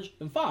absolute garbage,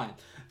 then fine.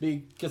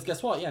 Because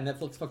guess what? Yeah,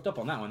 Netflix fucked up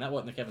on that one. That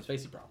wasn't the Kevin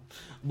Spacey problem.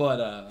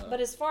 But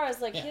as far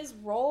as like yeah. his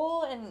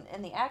role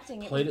and the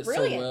acting, it played was it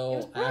brilliant. so well. It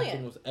was brilliant.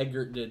 Acting was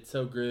Eggert did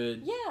so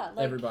good. Yeah,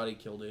 like Everybody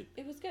killed it.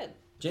 it was good.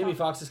 Jamie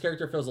Foxx's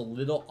character feels a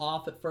little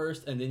off at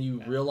first, and then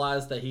you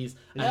realize that he's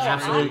an No,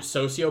 absolute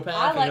sociopath.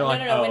 I and like you're like,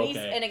 no. oh, When okay. he's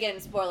and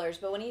again spoilers,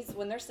 but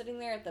when they're sitting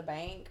there at the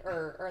bank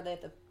or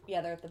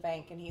they're at the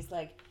bank and he's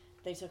like,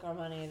 they took our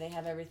money, they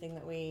have everything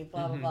that we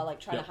blah blah blah, like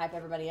trying Yep. to hype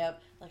everybody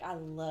up. Like I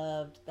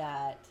loved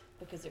that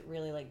because it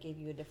really like gave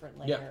you a different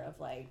layer Yep. of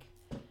like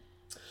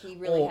he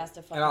really has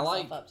to fuck and I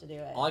himself like- up to do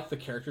it. I like the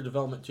character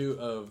development too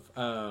of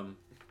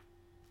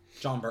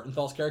John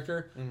Burtenthal's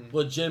character. Mhm.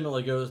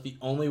 Legitimately goes, the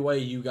only way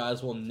you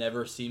guys will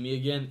never see me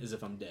again is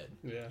if I'm dead.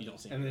 Yeah. You don't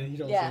see And me. then you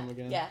don't see yeah, him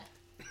again.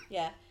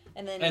 yeah.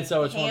 And then And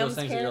so it's one of those Ham's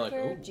things that you're like,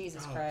 character, ooh.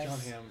 Jesus Oh,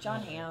 Christ,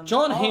 John Hamm.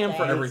 John all Hamm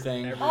for day.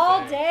 everything. Every-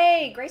 all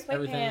day, Grace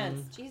Everything.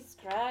 Sweatpants, Jesus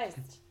Christ,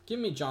 Give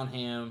me John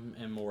Hamm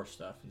and more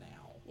stuff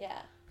now.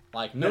 yeah.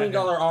 Like, $1 Million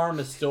Arm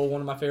is still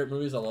one of my favorite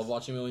movies. I love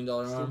watching $1 Million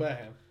Still Arm.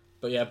 Batman.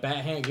 But yeah,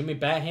 Batham. Give me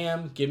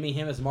Batham. Give me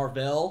him as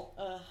Marvel.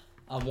 Ugh.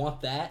 I want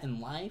that in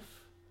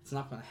life. It's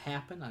not going to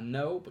happen, I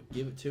know, but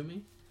give it to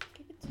me.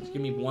 Give it to Just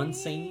give me one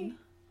scene.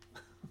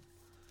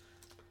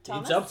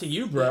 Thomas? It's up to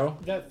you, bro.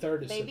 That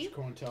third is Baby? such a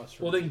coin toss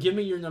for Well, me. then give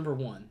me your number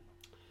 1.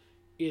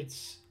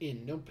 It's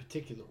in no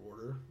particular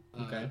order.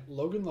 Okay.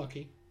 Logan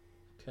Lucky,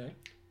 Okay.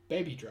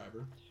 Baby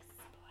Driver,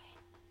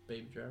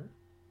 Baby Driver.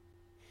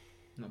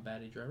 Not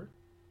Baddie Driver.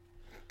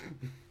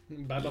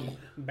 Baby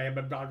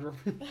Driver.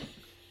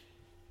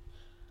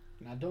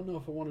 and I don't know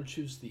if I want to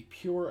choose the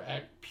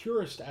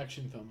purest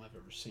action film I've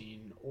ever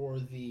seen or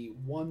the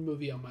one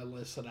movie on my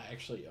list that I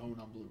actually own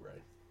on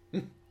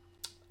Blu-ray.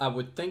 I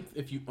would think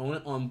if you own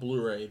it on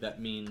Blu-ray, that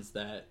means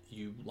that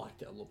you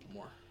liked it a little bit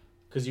more.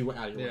 Because you went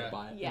out of your way Yeah. to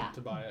buy it. Yeah.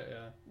 To buy it, yeah.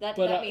 That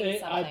But means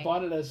something. I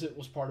bought it as it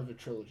was part of a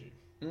trilogy.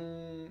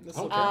 This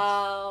Okay.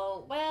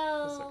 Oh This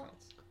well.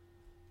 counts.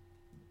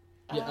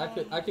 Yeah,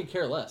 I could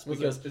care less. Was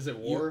Because is it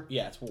War?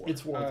 yeah, it's War.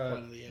 It's War of the Uh,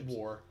 Planet of the Apes.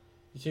 War.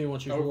 You see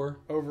want to choose War?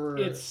 Over.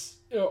 It's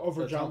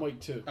over That's John all- Wick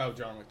 2. Oh,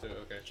 John Wick 2.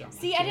 Okay. John Wick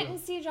See, I 2. didn't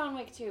see John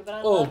Wick 2, but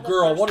I Oh, love the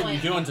girl, first what are one. you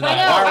doing I tonight?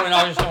 know. Why are we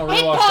not just going to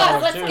Hit rewatch pause, John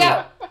Wick let's 2?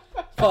 go.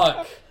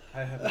 Fuck.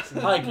 I haven't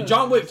seen Like,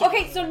 John Wick 2.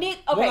 Okay, so When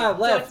okay, I so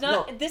left- it's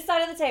not no. this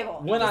side of the table.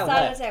 When this I side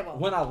left, of the table.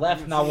 when I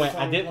left and I went,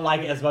 I didn't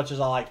like it as much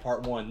as I liked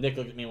part 1. Nick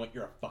looked at me and went,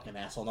 "You're a fucking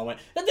asshole." And I went,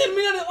 "That didn't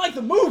mean I didn't like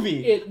the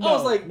movie." I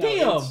was like,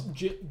 "Damn." it's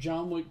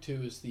John Wick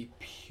 2 is the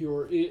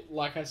pure.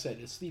 Like I said,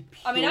 it's the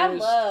purest I mean, I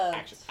loved.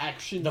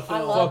 action The film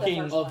I love the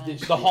fucking first of one.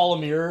 this. the Hall of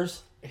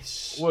Mirrors.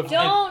 It's With-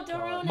 Don't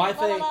ruin it. My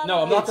Blah, thing, blah,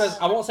 no, I'm blah, not gonna.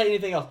 blah. I won't say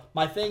anything else.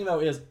 My thing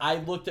though is, I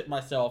looked at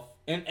myself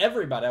and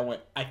everybody. I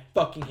went, I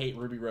fucking hate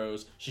Ruby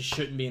Rose. She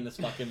shouldn't be in this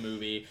fucking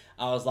movie.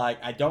 I was like,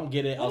 I don't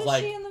get it. I What was is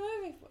like, she in the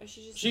movie for? Is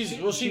she just she's-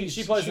 a well, she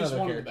plays she's another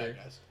one of the character.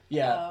 bad guys.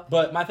 Yeah, Oh.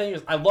 but my thing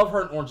is, I love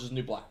her in Orange Is the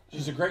New Black.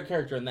 She's a great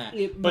character in that.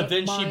 But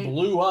then she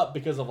blew up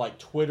because of like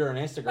Twitter and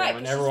Instagram, Right,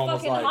 and 'cause everyone she's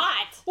was fucking like,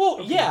 hot. "Well,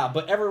 yeah,"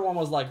 but everyone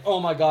was like, "Oh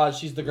my god,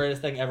 she's the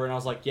greatest thing ever," and I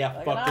was like, "Yeah,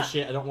 Look fuck it this up.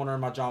 shit. I don't want her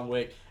in my John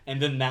Wick."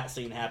 And then that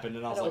scene happened,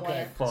 and I was I don't like,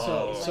 Okay,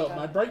 want "Fuck." so my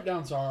my God.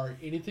 breakdowns are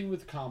anything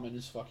with Common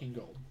is fucking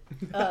gold.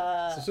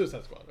 So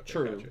Suicide Squad. Okay,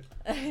 True.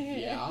 gotcha.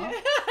 Yeah.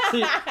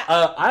 See,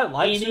 I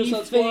like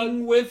Suicide Squad.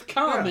 Anything with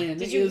Common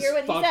Did you is hear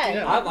what he fucking said?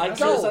 Yeah. I like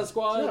gold. Suicide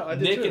Squad. Yeah, I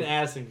did Nick too. and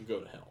Addison can go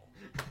to hell.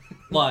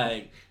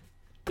 Like,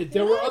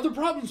 There were other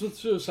problems with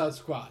Suicide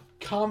Squad.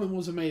 Common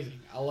was amazing.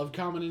 I love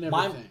Common and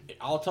everything.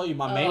 I'll tell you,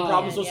 my main Oh,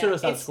 problems with yeah.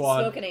 Suicide It's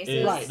Squad Smoking Aces.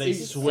 is Right, they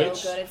it's so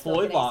switched good at Floyd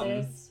Smoking Lawton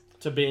Aces.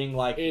 to being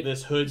like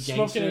this hood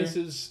Smoking gangster.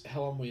 Aces,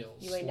 Hell on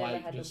Wheels. You ain't never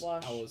like, had to just,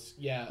 wash I was,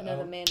 yeah.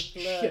 Another man's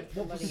blood shit,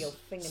 from what under was- your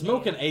fingernails.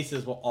 Smoking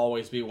Aces will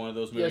always be one of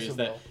those Yes, movies it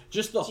that will.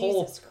 just the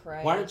whole. Jesus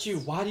Christ.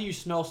 Why do you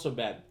smell so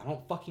bad? I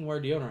don't fucking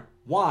wear deodorant.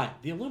 Why?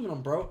 The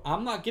aluminum, bro.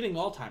 I'm not getting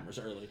Alzheimer's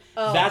early.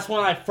 Oh. That's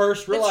when I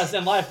first realized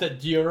in life that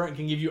deodorant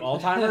can give you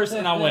Alzheimer's,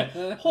 and I went,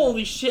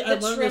 "Holy shit!" I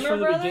The learned this Trimmer from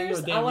the beginning Brothers.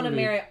 of the I damn want to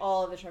movie. marry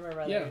all of the Trimmer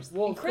Brothers. Yeah,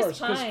 well, And of course,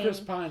 because Chris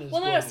Pine is Well,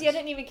 no, gorgeous. see, I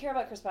didn't even care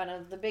about Chris Pine.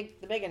 The big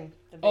one.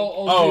 The big.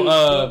 Oh, dude,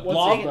 what's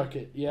Blob? his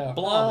bucket? Yeah.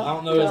 Blob. I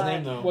don't know his God.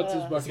 name though. What's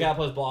his This bucket? guy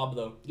plays Blob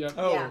though. Yep.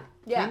 Oh,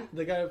 Yeah.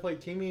 The guy who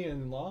played Timmy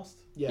in Lost.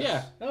 Yes.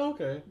 Yeah. Oh,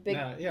 okay. Big-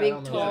 yeah, I big,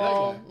 don't know.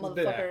 tall He's a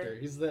bit motherfucker. actor.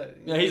 He's the.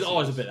 Yeah, he's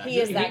always a bit actor. He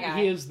is that guy.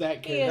 He is that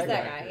He character. is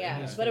that guy,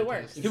 yeah. He's But it fantastic.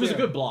 works. He was a Yeah.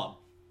 good Blob,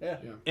 Yeah.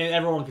 Yeah. and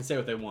everyone can say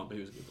what they want, but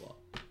he was a good Blob.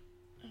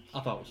 I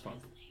thought it was fun.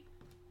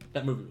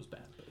 That movie was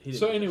bad. But he didn't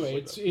So do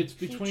anyway, shit, it's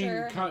between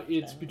Future.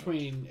 it's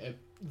between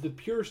the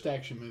purest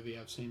action movie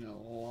I've seen in a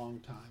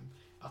long time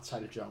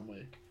outside of John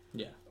Wick.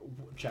 Yeah.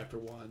 Chapter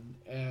 1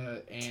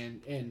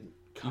 and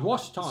You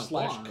watched Atomic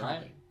slash Blonde,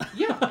 right? Common.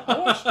 Yeah, I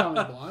watched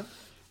Atomic Blonde,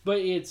 but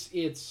it's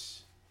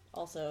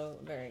Also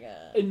very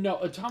good. no,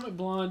 Atomic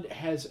Blonde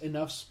has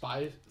enough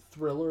spy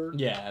thriller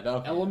Yeah, okay,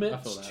 I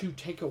elements feel that. to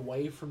take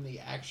away from the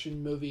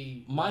action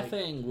movie. My like,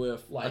 thing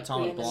with like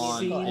Atomic the Blonde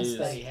scenes is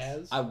that he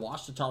has. I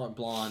watched Atomic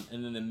Blonde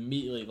and then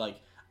immediately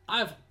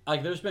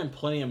there's been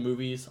plenty of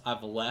movies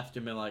I've left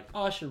and been like,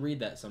 oh, I should read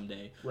that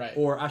someday, Right.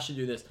 Or I should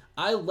do this.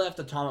 I left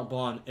Atomic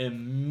Blonde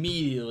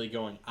immediately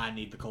going, I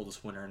need The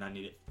Coldest Winter and I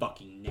need it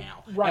fucking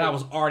now. Right. And I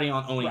was already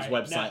on Oni's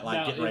Right. website,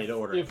 Now, getting ready to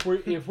order. If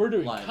we're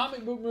doing Like-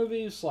 comic book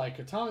movies like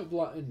Atomic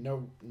Blonde, in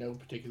no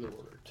particular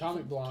order.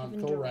 Atomic Blonde,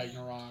 Kevin Thor Durant.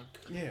 Ragnarok.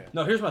 Yeah.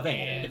 No, here's my thing.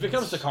 And- If it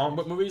comes to comic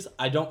book movies,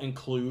 I don't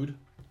include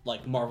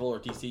like Marvel or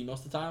DC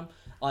most of the time.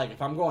 Like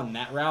if I'm going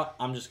that route,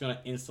 I'm just gonna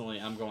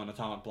I'm going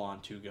Atomic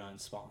Blonde, Two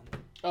Guns, Spawn.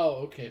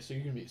 Oh, okay. So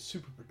you're gonna be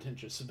super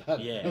pretentious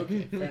about Yeah. it.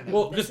 Okay, fair enough.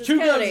 Well, This because is Two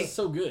Guns Cody. is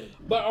so good.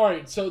 But all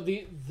right. So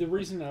the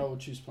reason I would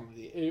choose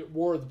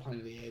War of the Planet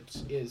of the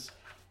Apes is,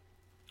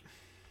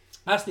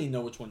 I just need to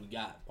know which one you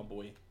got, my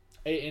boy.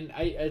 and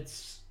I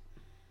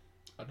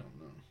don't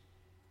know.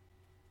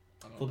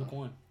 I don't Flip a know.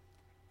 coin.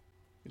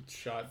 It's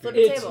shot. Flip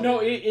good. a It's table. no,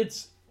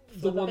 it's the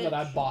Flip a one that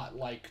I bitch. bought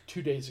like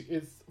 4 days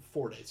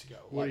ago.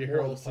 Woody Like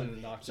War of the Planet of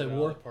Harrelson the knocked Say it out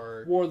War? of the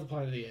park. War of the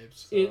Planet of the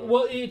Apes. So-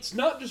 Well, it's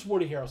not just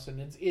Woody Harrelson.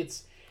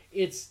 It's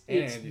And it's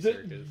Andy the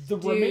Serkis. the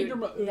Dude, remainder.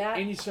 that-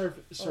 Andy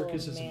Serkis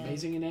is man.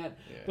 amazing in that.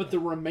 Yeah. But the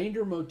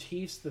remainder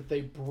motifs that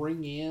they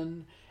bring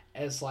in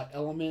as like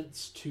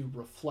elements to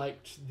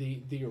reflect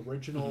the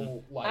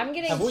original like. I'm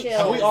getting Have we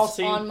chills all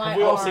seen- on my have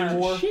we all arm. seen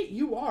War? Shit,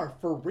 you are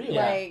for real.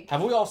 Yeah. Like-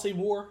 Have we all seen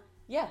War?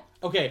 Yeah.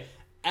 Okay.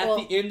 At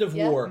Well, the end of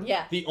yeah, War,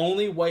 yeah. the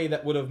only way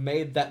that would have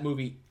made that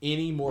movie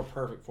any more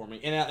perfect for me,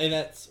 and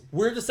that's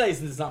weird to say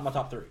since it's not my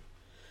top 3,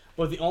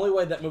 but the only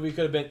way that movie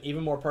could have been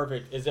even more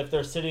perfect is if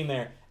they're sitting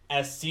there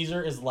as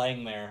Caesar is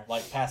laying there,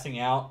 like passing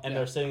out, and Yeah.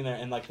 they're sitting there,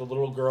 and like the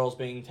little girl's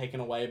being taken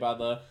away by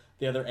the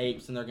other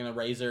apes, and they're gonna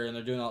raise her, and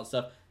they're doing all that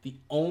stuff. The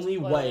only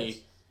way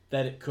Spoilers.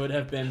 that it could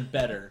have been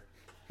better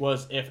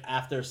was if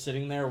after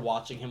sitting there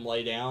watching him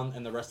lay down,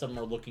 and the rest of them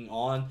are looking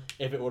on,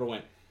 if it would have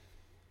went.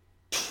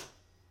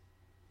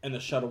 And the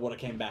shuttle would have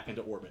came back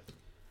into orbit.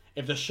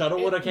 If the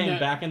shuttle would have came No.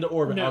 back into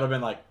orbit, No. I would have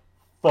been like,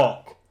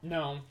 fuck,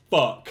 No.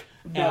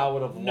 and I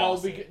would have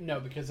lost it. No,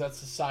 because that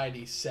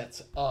society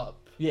sets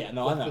up Yeah,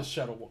 no, I what know. the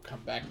shuttle will come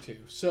back to.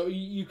 So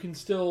you can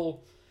still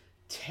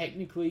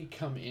technically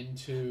come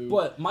into.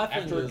 But my thing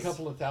after is, a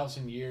couple of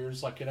thousand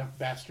years, like enough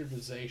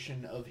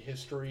bastardization of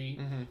history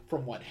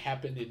from what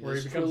happened in Where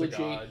he this becomes a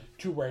trilogy god.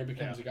 to where he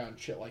becomes Yeah. a god and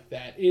shit like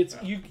that. It's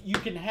Yeah. you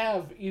can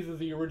have either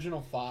the original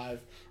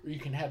 5 or you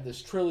can have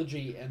this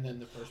trilogy and then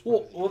the first.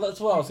 well, part. well, that's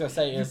what I was gonna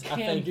say. You Is I can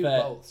think do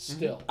that both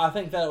still. I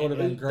think that would have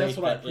been And great. That's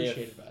what I that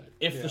appreciate if, about it.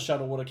 if Yeah. the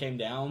shuttle would have came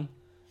down,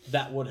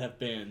 that would have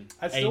been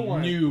I a still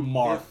want- new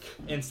mark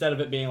instead of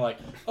it being like,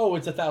 oh,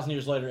 it's 1,000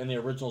 years later and the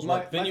originals. My-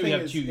 Like, then my you thing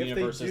have is, 2 if they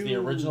universes: the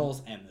do-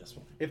 originals and this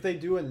one. If they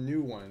do a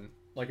new one,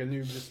 like a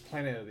new just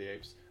Planet of the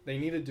Apes, they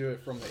need to do it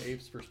from the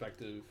apes'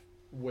 perspective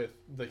with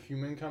the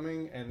human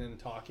coming and then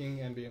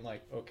talking and being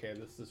like, okay,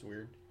 this is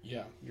weird.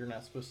 Yeah. You're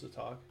not supposed to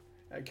talk.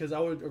 Because I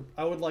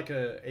would like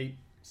a ape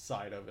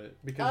side of it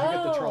because you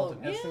get the Charlton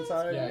yeah, Heston that's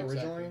side cool. Yeah, originally.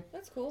 exactly.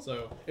 That's cool.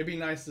 So it'd be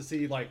nice to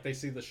see like they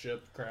see the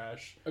ship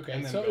crash. Okay,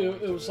 and then so go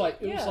it into was like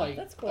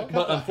that's cool. a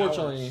couple But of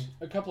unfortunately- hours,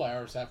 a couple of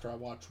hours after I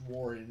watched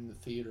War in the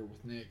theater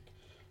with Nick,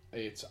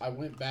 I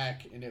went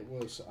back and it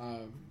was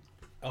Alpha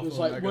it was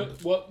like Omega.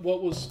 what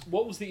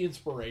was the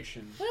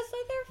inspiration? Was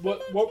I there for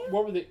that What too?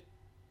 were the?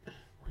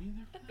 Were you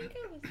there? I For think that?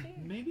 I was there.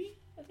 Maybe,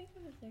 I think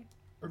I was there.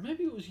 or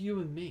maybe it was you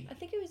and me. I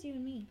think it was you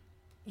and me.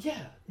 Yeah,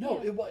 no,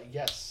 Yeah. it was.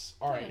 Yes,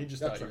 all right. He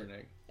just that's thought you right. were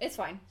Nick. It's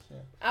fine. Yeah.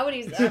 I would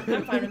use.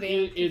 I'm fine with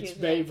being. It's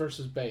confused Bay with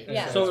versus Bay.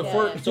 Yeah. So if Yeah,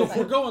 we're yeah, so if fine.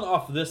 we're going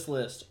off this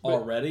list But-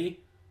 already,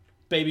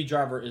 Baby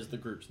Driver is the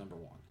group's number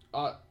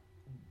one.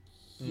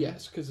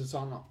 Yes, because it's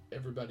on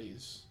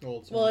everybody's.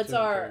 Well, Well, one, it's two,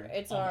 and our. three.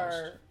 It's Almost.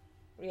 our.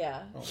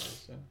 Yeah.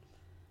 Almost, yeah.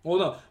 Well,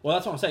 no. Well,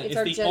 that's what I'm saying. It's It's,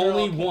 our the general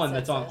only one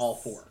that's on all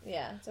consensus. four.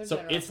 Yeah. It's our So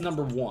general it's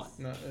number one.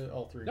 No,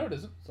 all three. No, it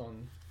isn't. It's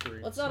on 3.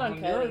 Well, it's not on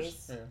on yours.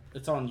 Cody's. Yeah.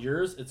 It's on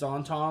yours. It's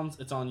on Tom's.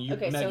 It's on you,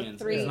 Okay, so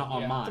Megan's. three- It's not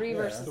on yeah. mine. Three Yeah.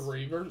 versus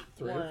Three or one.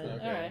 four. Okay.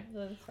 All right.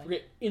 That's fine.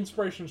 Okay,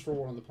 inspirations for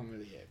War on the Planet of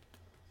the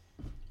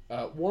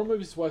Apes. War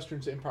movies,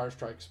 westerns, Empire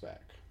Strikes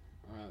Back.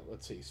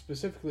 Let's see,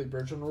 specifically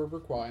Bridge on the River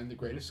Kwai and The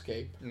Great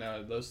Escape.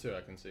 No, those two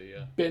I can see.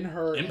 Yeah.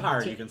 Ben-Hur. Empire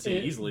and the you can see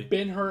easily.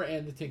 Ben-Hur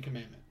and the Ten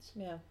Commandments.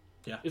 Yeah.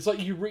 It's like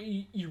you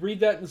read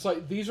that and it's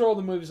like these are all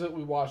the movies that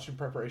we watched in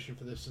preparation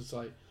for this. It's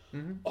like,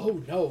 Mhm.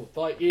 oh no,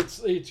 like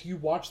it's you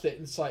watch that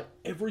and it's like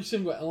every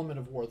single element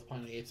of War of the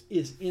Planet of the Apes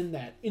is in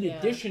that. In Yeah.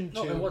 addition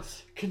No, to and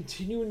what's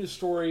continuing the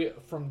story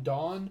from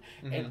Dawn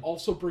and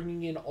also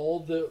bringing in all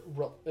the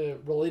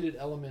related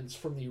elements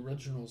from the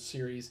original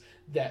series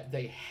that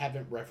they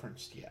haven't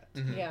referenced yet.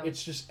 Yeah.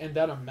 It's just, and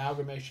that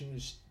amalgamation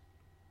is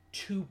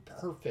too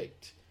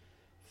perfect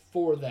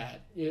for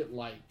that. It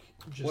like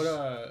just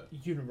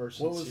universe.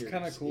 What and was series.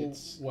 kind of cool?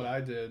 It's- What I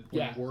did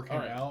when Yeah, war came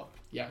alright. out.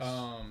 Yes.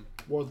 I'd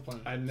War of the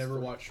Planet. of the Apes never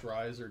 3. watched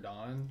Rise or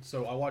Dawn,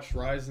 so I watched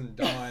Rise and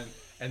Dawn,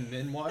 and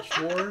then watched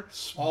War all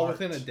Smart.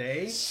 within a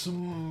day.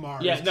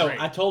 Smart. Yeah, no,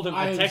 great. I told him,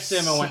 I am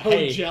texted him, I went, so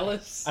hey,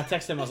 jealous. I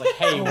texted him, I was like,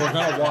 hey, we're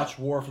going to watch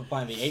War for the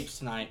Planet of the Apes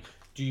tonight.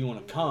 Do you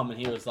want to come? And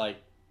he was like,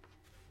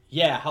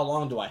 yeah, how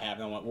long do I have?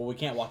 And I went, well, we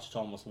can't watch it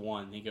till almost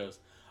 1. And he goes,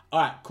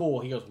 all right, cool.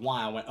 He goes,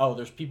 why? I went, oh,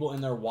 there's people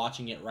in there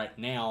watching it right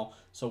now,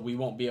 so we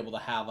won't be able to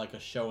have like a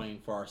showing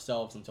for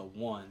ourselves until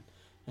 1.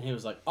 And he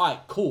was like, all right,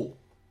 cool.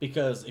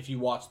 Because if you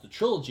watch the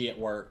trilogy at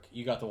work,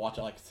 you got to watch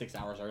it like 6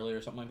 hours early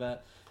or something like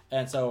that.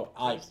 And so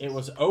it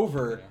was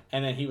over, Yeah.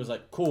 and then he was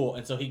like, cool.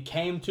 And so he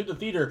came to the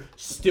theater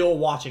still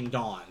watching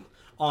Dawn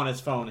on his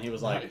phone. And he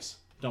was like, Nice.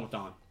 done with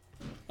Dawn.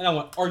 And I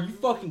went, are you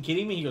fucking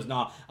kidding me? He goes,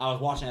 nah, I was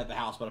watching it at the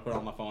house, but I put it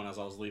on my phone as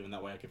I was leaving.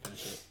 That way I could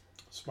finish it.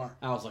 Smart.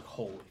 I was like,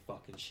 holy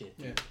fucking shit.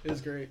 Yeah, it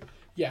was great.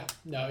 Yeah,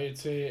 no,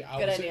 it's a. I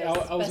Good was, ideas.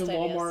 I was in Best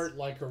ideas. Walmart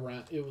like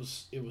around. It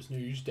was New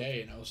Year's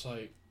Day, and I was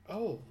like,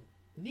 oh,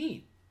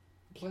 neat,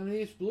 Planet of the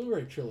Apes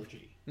Blu-ray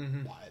trilogy.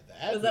 Mhm. Why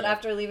that? Was that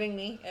after leaving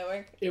me at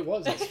work? It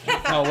was.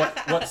 No, what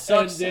and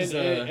sucks then is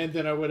and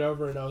then I went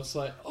over and I was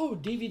like, oh,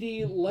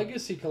 DVD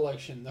Legacy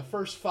Collection, the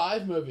first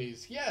 5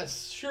 movies.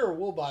 Yes, sure,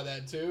 we'll buy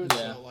that too. And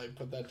Yeah. so like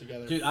put that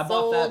together. dude, I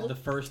bought that Sold.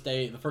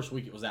 the first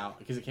week it was out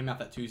because it came out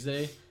that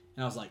Tuesday,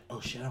 and I was like, oh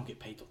shit, I don't get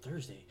paid till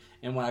Thursday.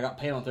 And when I got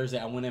paid on Thursday,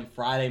 I went in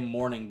Friday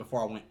morning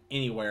before I went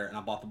anywhere, and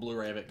I bought the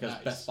Blu-ray of it because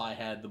Nice. Best Buy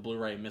had the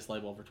Blu-ray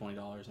mislabeled for $20, and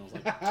I was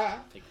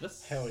like, take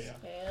this. Hell yeah.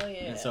 Hell yeah.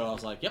 And so I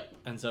was like, yep.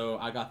 And so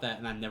I got that,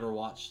 and I never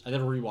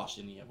rewatched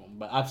any of them,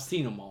 but I've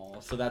seen them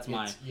all. So that's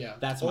my Yeah.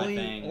 that's Only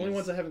my thing. only is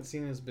ones I haven't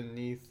seen is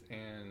Beneath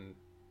and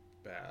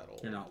Battle.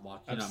 you're not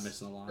watching. You're I've not s-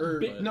 missing a lot. Or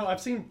but- no, I've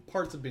seen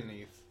parts of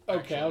Beneath.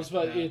 Okay, I was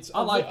about. actually. Yeah. It's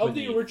I like of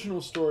the Beneath.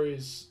 original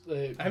stories.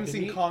 I haven't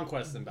seen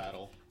Conquest and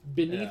Battle.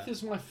 Beneath Yeah.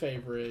 is my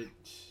favorite.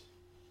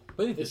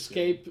 But it is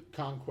Escape,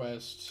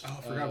 Conquest, Oh,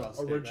 I forgot about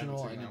Escape. I haven't original,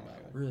 seen and that then one.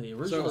 Battle. really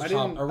original. So is I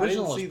top, didn't- I original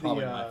didn't is see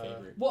probably the, my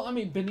favorite. Well, I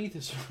mean, Beneath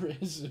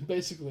is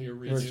basically a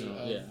redo Original,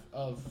 of, yeah.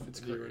 of It's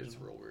the great. original. It's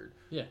real weird.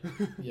 Yeah,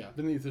 Yeah.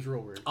 Beneath is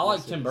real weird. I like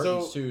Yes, Tim it is.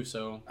 Burton's So- too.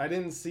 So I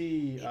didn't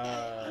see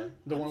I'm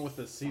the one with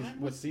the Caesar,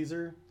 fine with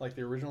Caesar, like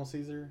the original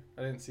Caesar.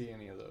 I didn't see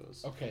any of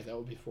those. Okay, that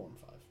would be 4 and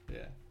 5.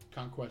 Yeah.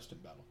 Conquest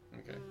and Battle.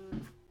 Okay.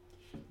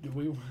 Do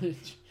we?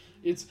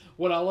 It's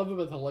what I love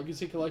about the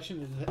Legacy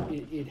Collection is that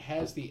it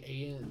has the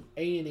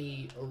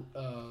A&E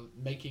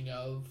making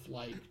of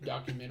like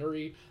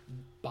documentary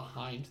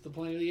behind the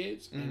Planet of the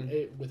Apes, and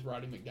with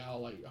Roddy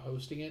McDowell like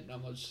hosting it, and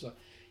I'm just like,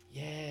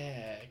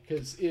 yeah,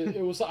 because it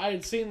was I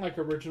had seen like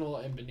original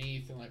and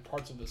Beneath and like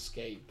parts of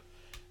Escape,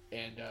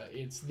 and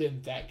it's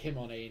then that came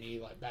on A&E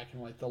like back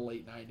in like the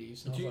late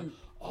 '90s, and I was like,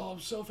 oh, I'm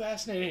so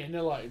fascinated, and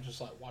then like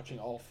just like watching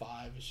all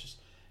 5, it's just.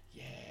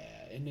 Yeah,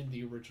 and then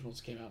the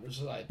originals came out. It was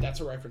just like that's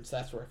a reference,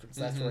 that's a reference,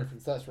 that's a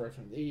reference, that's a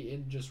reference.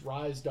 And just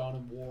Rise, Dawn,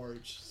 and War.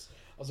 It's just,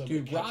 I was like,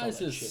 Dude, catch all Rise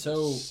that is shit.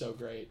 so- It's so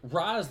great.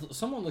 Rise.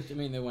 Someone looked at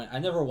me and they went, "I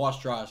never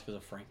watched Rise because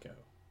of Franco."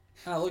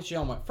 And I looked at you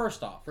and went,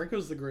 first off,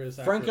 Franco's the greatest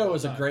actor. of Franco all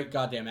is a time. great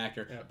goddamn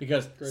actor Yeah.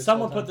 because Greatest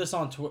someone of all put this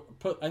on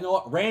I know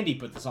what Randy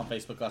put this on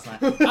Facebook last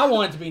night. I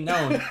want it to be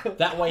known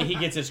that way he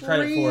gets his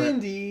credit for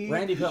Randy. it.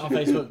 Randy put it on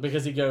Facebook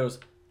because he goes,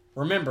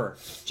 "Remember,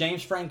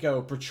 James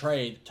Franco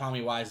portrayed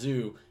Tommy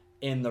Wiseau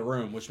in the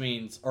room, which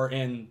means, or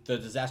in the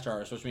Disaster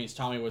Artist, which means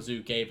Tommy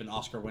Wiseau gave an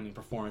Oscar-winning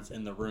performance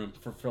in the room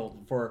for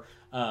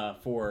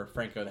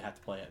Franco to have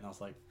to play it, and I was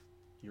like,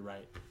 "You're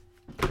right."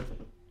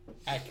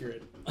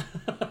 Accurate.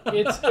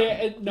 It's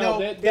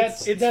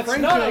that's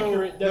Franco, not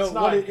accurate. That's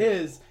not what accurate.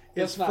 it is.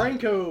 That's It's not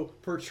Franco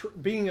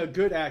being a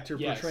good actor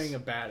Yes. portraying a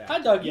bad I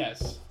actor. dug you.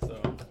 Yes. So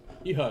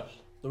You hush.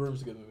 The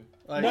Room's a good movie.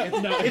 like, No,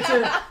 it's, no.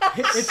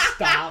 it's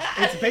Stop.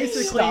 It's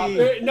basically Stop.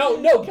 No,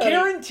 Cody,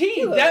 guaranteed.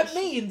 you That hush.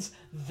 means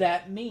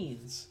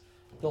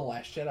The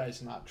Last Jedi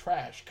is not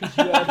trash because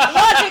you had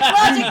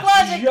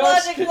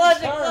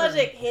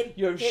Logic. Hit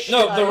Your hit shit.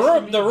 No,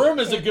 logic. the room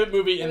is a good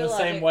movie in Your the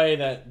logic. same way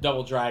that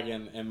Double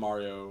Dragon and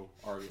Mario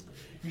are good movies.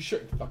 You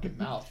shut your fucking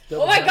mouth.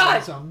 Oh my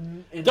God!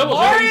 Double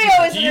Mario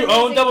Dragon. is Do an you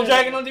amazing own Double movie.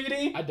 Dragon on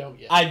DVD? I don't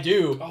yet. I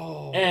do.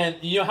 Oh, And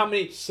you know how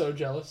many? so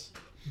jealous.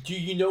 Do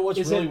you know what's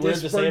Is really it weird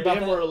this to say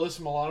about where that?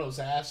 Alyssa Milano's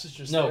ass is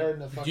just No. there in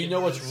the fucking Do you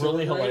know what's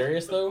really silver grate?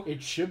 hilarious though?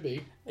 It should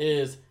be.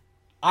 Is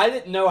I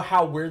didn't know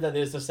how weird that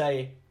is to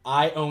say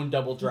I own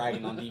Double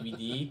Dragon on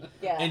DVD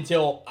Yeah.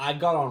 until I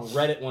got on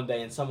Reddit one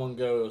day and someone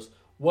goes,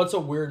 "What's a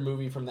weird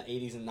movie from the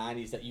 80s and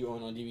 90s that you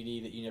own on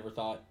DVD that you never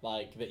thought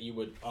like that you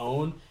would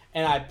own?"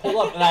 And I pull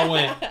up and I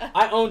went,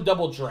 "I own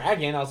Double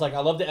Dragon." I was like, "I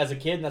loved it as a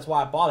kid and that's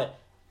why I bought it."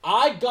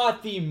 I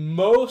got the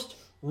most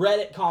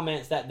Reddit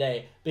comments that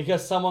day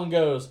because someone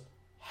goes,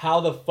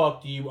 "How the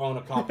fuck do you own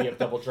a copy of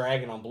Double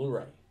Dragon on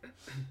Blu-ray?"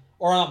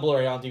 Or not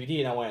Blu-ray, on DVD,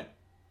 and I went,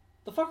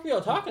 "The fuck are y'all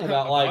talking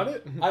about?" I Like,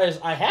 bought it?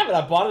 I have it.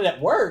 I bought it at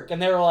work,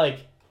 and they were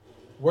like,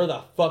 "Where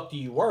the fuck do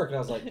you work?" And I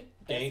was like,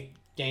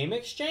 Game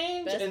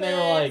Exchange," Best and they were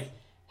Buy. like,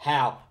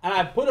 "How?" And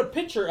I put a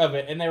picture of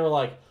it, and they were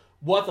like,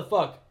 "What the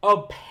fuck?"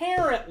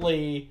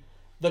 Apparently,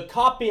 the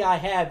copy I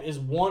have is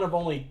one of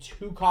only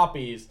 2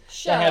 copies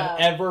Shut that have up.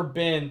 ever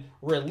been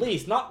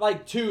released. Not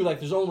like 2, like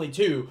there's only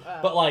 2,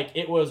 but like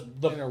it was in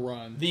the a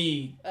run.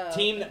 the Oh,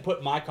 team okay. that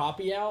put my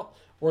copy out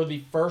were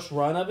the first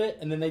run of it,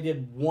 and then they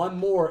did one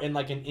more in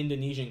like an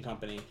Indonesian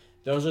company.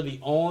 Those are the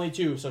only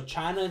 2. So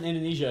China and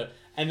Indonesia,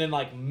 and then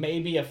like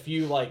maybe a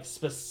few like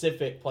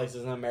specific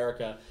places in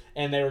America.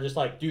 And they were just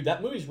like, "Dude,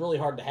 that movie's really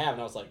hard to have." And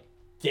I was like,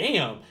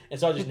 "Damn!" And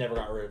so I just never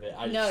got rid of it.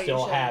 I No, you still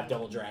shouldn't. have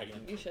Double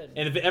Dragon. You should.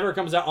 And if it ever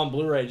comes out on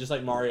Blu-ray, just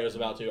like Mario's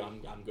about to,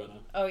 I'm gonna.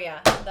 Oh yeah,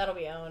 that'll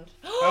be owned.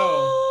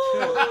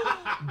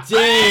 Oh,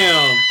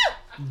 Damn!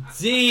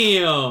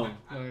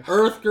 Nice.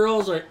 Earth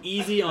Girls are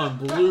easy on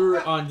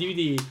on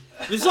DVD.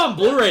 This is on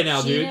Blu-ray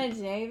now, dude. Gina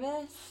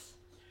Davis.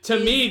 To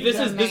me, is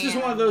this is the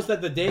one of man. those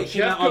that the day it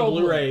came Jeff out on Goldblum,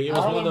 Blu-ray, it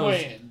was one of Marlon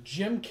those. Wayans,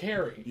 Jim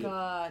Carrey.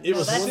 God, It no,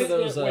 was that's one of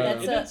those, Wait,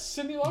 that's isn't a- it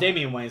Cindy Lauper?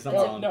 Damian Wayne's not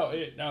Oh, on. no,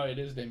 it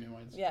is Damian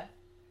Wayans. yeah.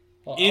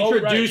 Oh,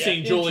 Introducing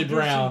right, Julie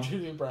Brown.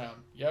 Julie Brown.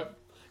 Yep.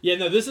 Yeah,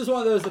 no, this is one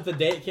of those that the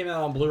day it came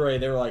out on Blu-ray,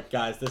 they were like,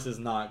 "Guys, this is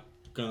not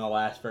gonna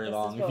last very This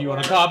long. is If what you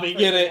want a we're copy,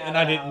 get it." putting And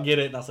I didn't out. get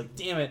it, and I was like,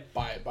 "Damn it!"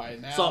 Buy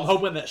it now. So I'm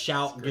hoping that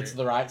Shout That's gets great.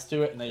 the rights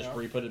to it, and they just Yeah.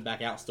 re-put it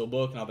back out,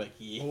 Steelbook, and I'll be like,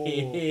 "Yeah,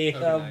 that'd be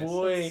nice.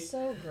 boy." That's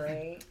so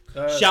great.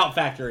 Shout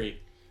Factory,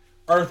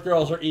 Earth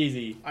Girls are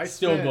easy. I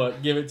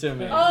Steelbook, give it to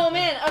me. Oh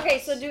man. Okay,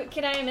 so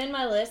can I amend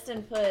my list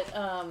and put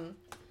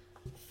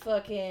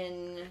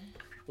fucking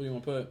What do you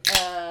want to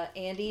put?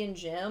 Andy and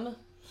Jim?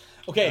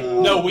 Okay,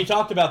 no, we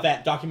talked about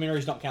that.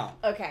 Documentaries don't count.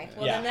 Okay.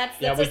 Well Yeah. then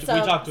that's Yeah, a we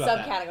sub talked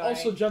about that. subcategory.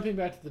 Also, jumping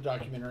back to the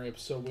documentary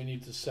episode, we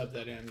need to sub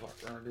that in.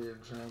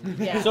 Like,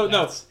 Yeah. So no,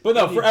 That's- but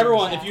no, Andy for and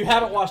everyone, Jim's if you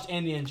haven't watched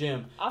Andy and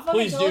Jim, I fucking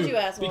please told do you,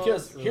 assholes.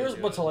 because Really here's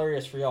good. what's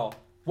hilarious for y'all.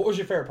 What was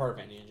your favorite part of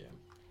Andy and Jim?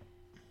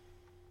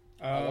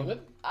 I love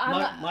it.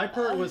 My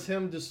part was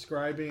him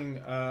describing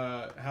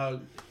how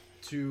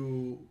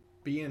to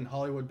be in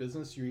Hollywood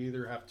business, you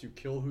either have to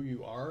kill who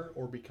you are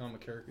or become a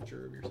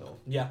caricature of yourself.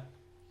 Yeah.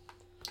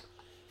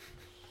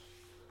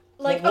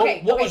 like What,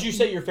 okay. what okay. would you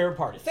say your favorite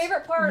part is?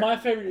 Favorite part? My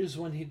favorite is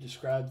when he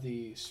described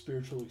the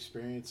spiritual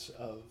experience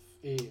of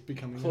it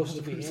Becoming close to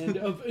another the person. end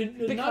of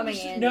not Becoming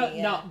just, Andy, no,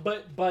 yeah. no,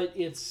 but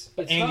it's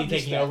Andy not just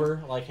taking that.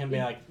 over, like him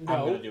being like, "I'm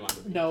No, gonna do my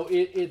movie." No,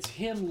 it's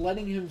him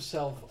letting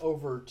himself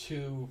over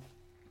to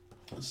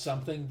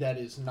something that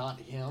is not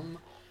him,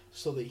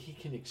 so that he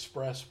can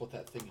express what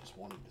that thing is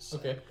wanting to say.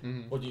 Okay.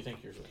 Mhm. What do you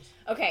think yours is?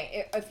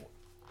 Okay,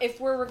 if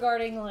we're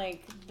regarding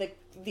like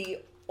the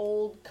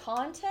old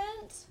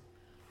content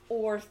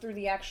or through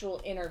the actual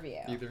interview.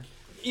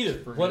 Either.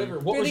 For Whatever.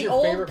 me. What For was the your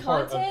old favorite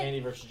part of content, Andy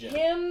versus Jim?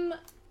 Him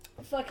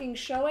fucking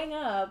showing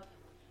up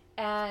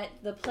at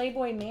the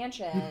Playboy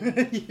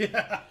Mansion.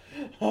 Yeah.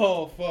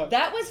 Oh fuck.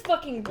 That was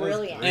fucking That was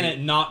brilliant. great. And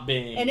it not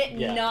being. And it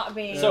yeah. not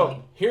being.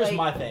 So here's like,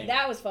 my thing.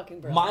 That was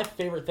fucking brilliant. My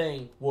favorite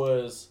thing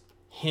was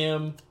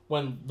him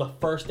when the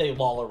first day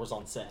Lawler was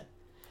on set.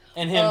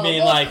 And him Oh,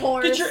 being of like,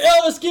 course. "Get your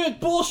Elvis gimmick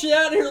bullshit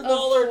out of here, Of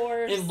Lawler."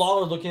 course. And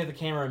Lawler looking at the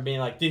camera and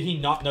being like, "Did he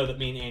not know that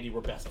me and Andy were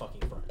best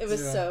fucking friends?" It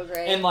was Yeah. so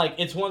great. And like,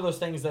 it's one of those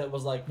things that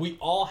was like, we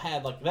all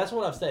had like, that's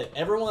what I've said.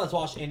 Everyone that's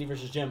watched Andy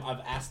versus Jim,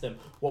 I've asked them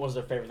what was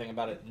their favorite thing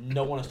about it.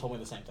 No one has told me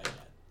the same thing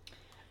yet.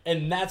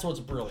 And that's what's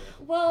brilliant.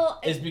 well,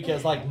 Is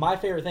because like my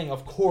favorite thing,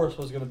 of course,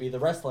 was going to be the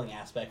wrestling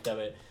aspect of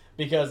it.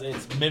 because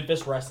it's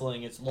Memphis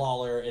wrestling, it's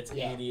Lawler, it's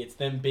Yeah. Andy, it's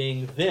them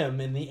being them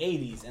in the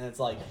 80s, and it's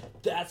like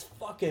that's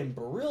fucking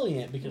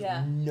brilliant because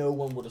Yeah. no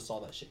one would have saw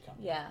that shit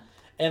coming. Yeah.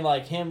 And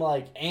like him,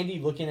 like Andy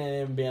looking at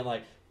him being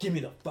like, "Give me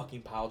the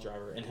fucking pile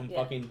driver," and him Yeah.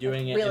 fucking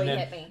doing it, Really and then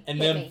hit me. and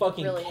Hit then me.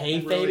 fucking Really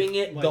hit kayfabing me.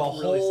 it Like, the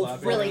really whole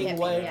slapping Really fucking hit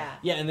me, way.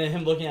 yeah. And then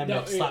him looking at me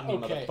like, "Slap me,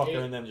 okay,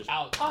 motherfucker," and then just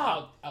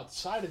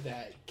outside of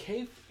that,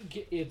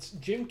 it's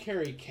Jim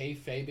Carrey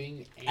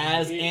kayfabing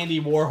as Andy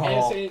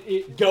Warhol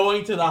Warhol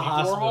going to the Warhol,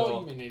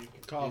 hospital. you mean Andy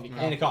Kaufman.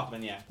 Andy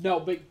Kaufman, yeah. No,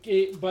 but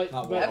Not but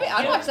Warhol.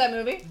 I'd watch that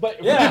movie.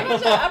 But Yeah.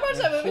 I'd watch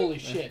that movie. holy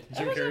shit!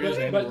 Jim Carrey as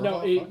Andy But no,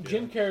 Warhol? Fuck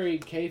Jim yeah. Carrey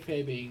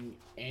kayfabing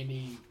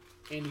Andy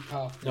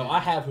Kaufman. No, I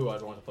have who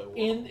I'd want to play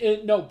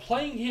Warhol.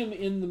 Playing him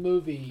in the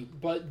movie,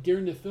 but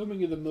during the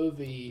filming of the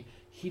movie,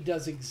 he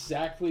does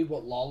exactly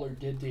what Lawler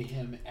did to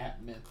him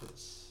at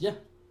Memphis. Yeah.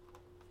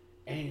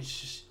 And it's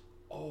just,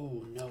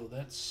 oh no,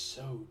 that's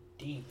so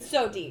deep.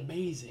 So deep.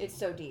 Amazing. It's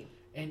so deep.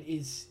 And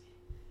is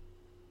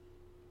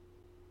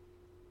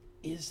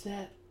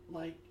that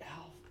like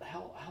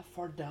how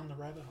far down the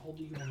rabbit hole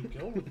do you want to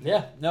go with that?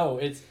 Yeah, no,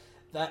 it's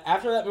that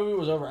after that movie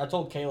was over, I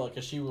told Kayla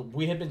because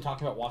we had been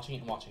talking about watching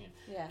it,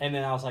 Yeah. and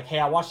then I was like, "Hey,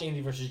 I watched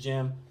Andy versus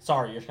Jim.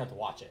 Sorry, you're just gonna have to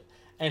watch it."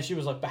 And she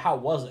was like, "But how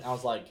was it?" And I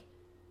was like,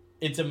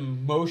 "It's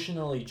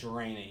emotionally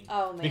draining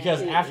Oh man.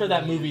 because after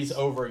that is. movie's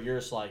over, you're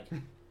just like,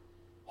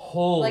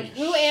 holy Like,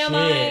 who am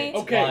I? shit."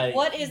 Okay. Like,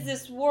 What is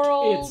this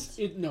world?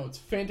 It's a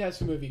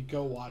fantastic movie.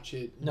 Go watch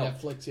it. No,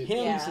 Netflix it.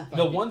 him- Yeah.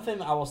 The one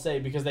thing I will say,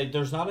 because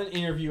there's not an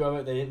interview of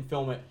it, they didn't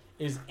film it,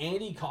 is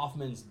Andy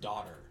Kaufman's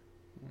daughter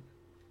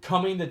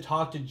coming to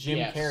talk to Jim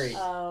Yes. Carrey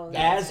Oh,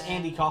 as yeah.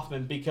 Andy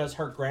Kaufman because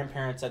her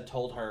grandparents had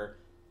told her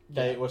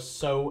that Yeah. it was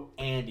so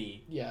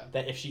Andy Yeah.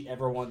 that if she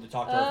ever wanted to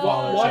talk to her Oh.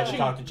 father, she had to Watching-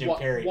 talk to Jim wa-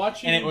 Carrey.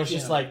 watching And it was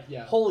just Jim, like,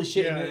 yeah. holy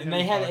shit. Yeah, and him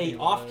they had talking a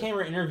about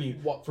off-camera interview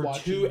for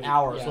Watching- 2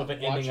 hours yeah, with an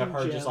ending of her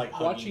watching just Jim- like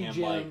hugging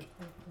him.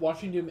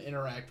 watching him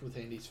interact with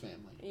Andy's family,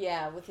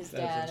 Yeah, with his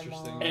That's dad and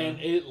interesting. mom. and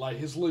it like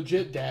his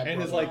legit dad,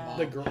 And his brother like and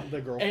the mom.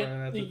 girlfriend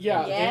at and the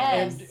yeah,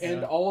 Yes.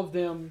 and all of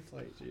them, It's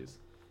like, jeez.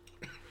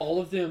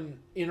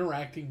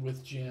 interacting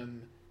with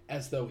Jim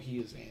as though he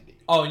is Andy.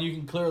 Oh, and you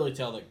can clearly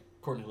tell that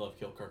Courtney Love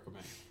killed Kurt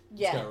Cobain.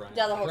 yeah, go, Ryan.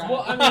 yeah, the whole Right. time.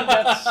 Well, I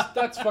mean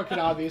that's fucking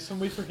obvious, and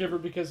we forgive her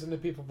because in The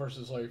People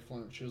versus Larry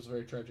Flint, she was a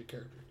very tragic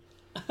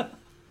character.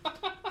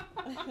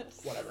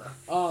 Whatever.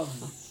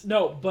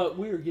 No, but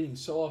we are getting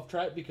so off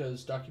track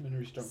because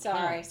documentaries don't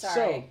Sorry, count.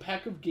 sorry. So,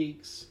 Pack of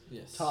Geeks,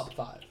 Yes. top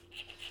 5.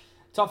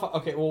 Top 5.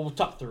 Okay, well,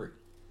 top 3.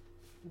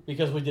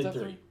 Because we did Top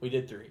 3. three? We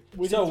did 3.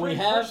 We so did we 3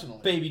 have personally.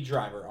 Baby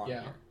Driver on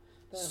Yeah. here.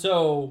 Boom.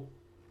 So,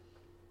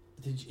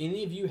 did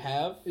any of you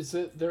have... Is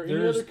there any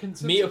There's other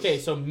consensus? me. Okay,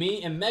 so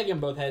me and Megan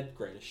both had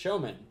Greatest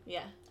Showman.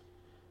 Yeah.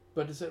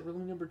 But is that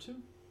really number 2?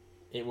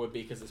 It would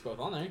be because it's both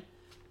on there.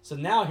 So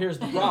now here's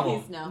the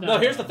problem. No. No,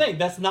 here's the thing.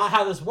 That's not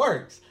how this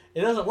works.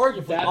 It doesn't work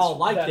if we all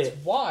liked that's it.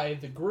 why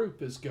the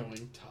group is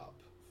going top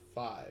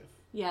 5.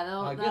 Yeah,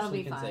 I guess that'll we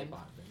be can say fine. 5.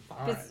 Then. All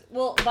right. Because,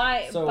 well,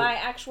 by So-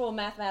 actual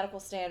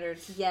mathematical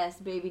standards, yes,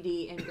 Baby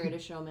D and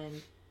Greatest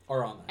Showman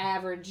Or on there.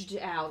 averaged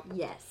out,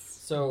 yes.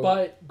 So.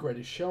 But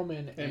Greatest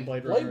Showman And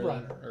Blade Runner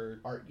Runner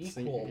are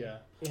equal. Yeah.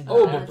 in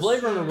Oh, that. but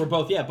Blade Runner were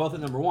both both at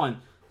number 1.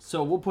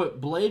 So we'll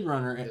put Blade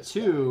Runner at This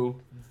 2,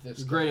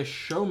 This Greatest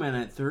Showman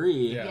at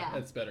 3. Yeah, Yeah.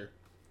 that's better.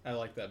 I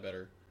like that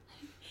better.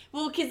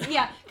 Well, because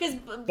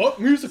But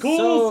musicals!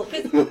 So,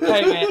 hey man,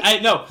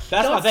 that's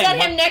my don't thing. set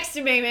When- him next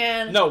to me,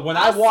 man. No, when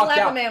I'll I walked slap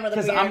out, a man with a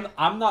because beer.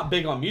 I'm not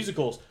big on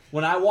musicals.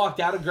 When I walked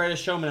out of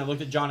Greatest Showman and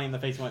looked at Johnny in the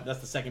face and went, "That's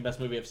the second best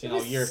movie I've seen It all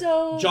was year."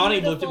 so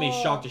Johnny looked at me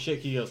beautiful. shocked as shit.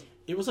 He goes,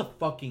 "It was a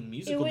fucking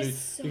musical, was dude."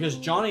 so Because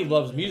Johnny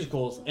loves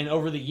musicals, and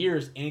over the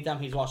years, anytime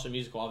he's watched a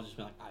musical, I've just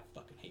been like, "I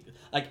fucking hate this."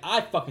 Like I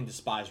fucking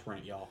despise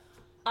Rent, y'all.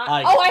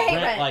 Like, I hate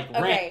Rent. Like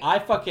Okay. Rent, I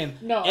fucking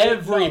No,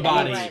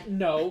 everybody. Rent.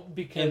 No,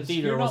 because in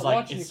theater you're was not like,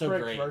 watching it's the so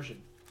correct great.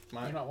 version.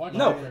 My- You're not watching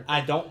No, the correct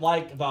I don't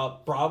like the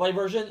Broadway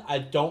version. I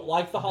don't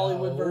like the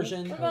Hollywood No,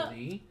 version. What about-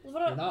 Cody, what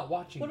about- you're not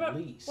watching What about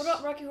Lease.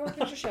 Rocky Horror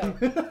Picture Show?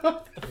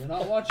 You're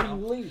not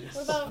watching Lease.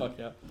 What about- Fuck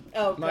yeah.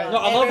 Oh My- god, No,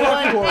 I love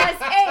Rocky everyone Horror.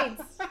 has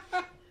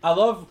AIDS. I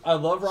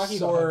love Rocky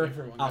So Horror.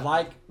 everyone I got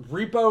like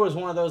Repo is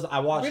one of those I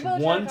watched Repo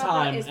one Jack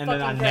time Repo is and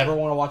then I fucking never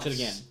great. want to watch it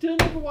again. Still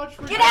never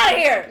watched. Get out of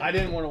here! I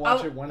didn't want to watch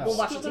I'll- it when I we'll was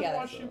watch it Still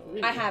never together. watched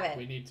it. I haven't.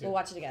 We need to. We'll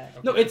watch it together.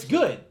 No, it's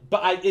good,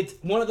 but it's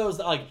one of those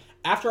that, like,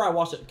 after I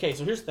watched it. Okay,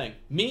 so here's the thing: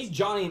 me,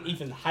 Johnny, and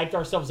Ethan hyped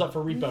ourselves up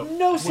for Repo.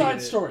 No side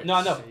did. story.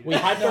 No, we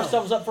hyped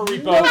ourselves up for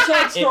Repo. No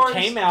side stories. It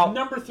came out.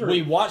 Number 3.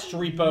 We watched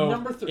Repo.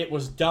 Number 3. It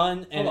was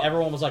done, and Hold on.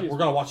 everyone was like, Excuse "We're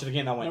gonna me. watch it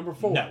again." I went, Number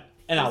 4. "No,"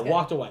 and I It's good.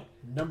 walked away.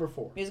 Number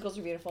 4. Musicals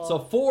are beautiful. So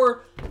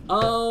 4,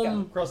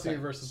 Cross the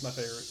Universe is my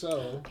favorite.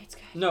 So it's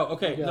good. no,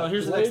 okay, Yeah. no.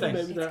 Here's the Blade next thing.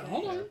 Baby Driver. It's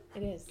Hold good.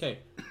 on. It is. Okay,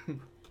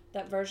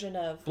 That version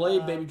of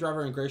Blade, Baby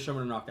Driver, and Grace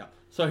Showman are knocked out.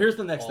 So here's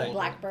the next thing.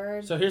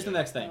 Blackbird. So here's the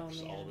next thing. Oh,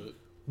 Just all of man. it.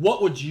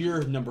 What would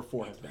your number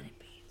 4 have been?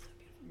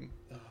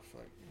 Oh,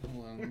 fuck.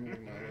 Hold on, let me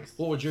make my list.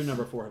 What would your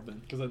number 4 have been?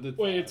 Because I did.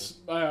 Wait, 5. it's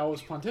I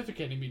was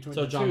pontificating between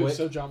So the John two. Wick?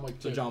 So John Wick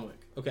 2. So John Wick.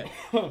 Okay.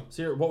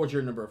 So what would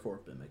your number 4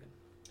 have been, Megan?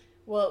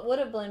 Well, it would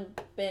have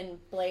been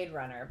Blade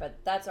Runner, but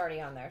that's already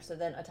on there. So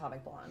then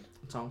Atomic Blonde.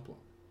 Atomic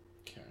Blonde.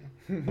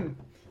 Okay.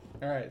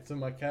 All right, so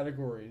my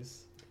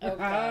categories Oh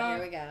god,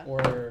 here we go.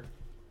 were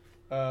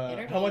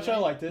how much I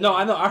liked it. No,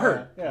 I know. I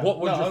heard. Yeah. What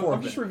would No, your four I'm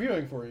have just been?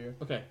 reviewing for you.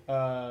 Okay.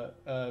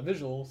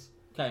 Visuals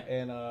Okay.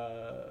 and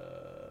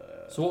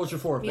So what was your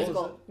four? have been?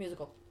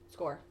 Musical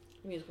score.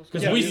 Musical score.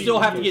 Because Yeah, we still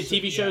have to get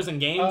music, TV shows yeah.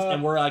 and games,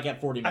 and we're like at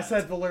 40 I minutes.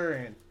 said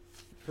Valerian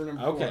for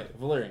number Okay, 4.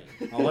 Valerian.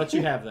 I'll let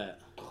you have that.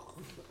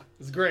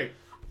 It's great.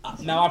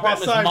 Now I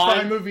Best promise sci-fi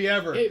mine. movie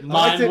ever. It- I mine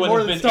liked it would more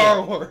have than been Star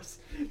it. Wars.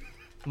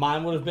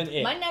 Mine would have been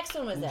it. My next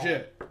one was it.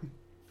 Legit.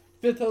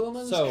 Fifth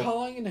Element's So-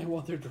 calling, and they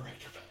want their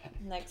director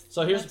back. Next.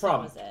 So here's the next one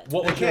problem. was it.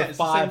 What They would your can't, it's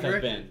the same 5 have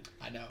director. been?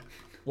 I know.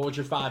 What would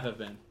your 5 have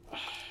been?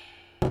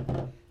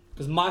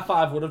 Because my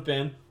 5 would have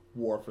been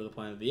War for the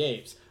Planet of the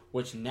Apes,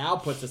 which now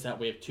puts us at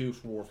we have 2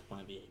 for War for the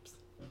Planet of the Apes.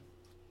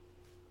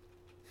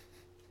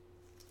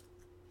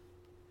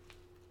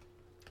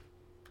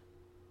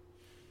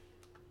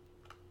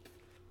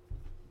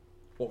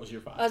 What was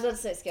your 5? I was about to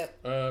say Skip.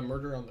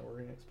 Murder on the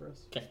Orient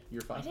Express. Okay,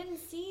 your I 5. didn't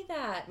see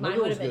that. Murder Mine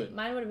would was have been. good.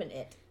 Mine would have been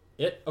it.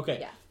 It? Okay.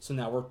 Yeah. So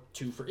now we're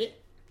 2 for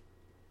it.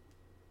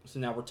 So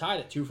now we're tied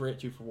at 2 for it,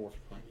 2 for War for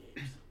the Planet of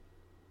the Apes.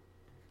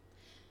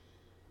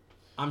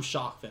 I'm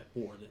shocked that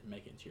War didn't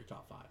make it into your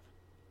top 5.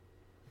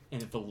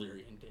 And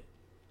Valerian did.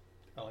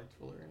 I liked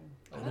Valerian.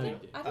 I know you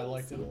did. I didn't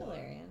liked see it a lot.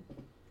 Valerian.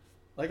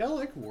 Like, I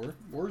like War.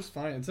 War's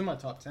fine. It's in my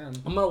top 10. I'm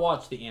going to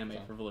watch the anime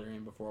for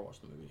Valerian before I watch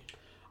the movie.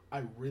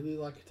 I really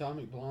like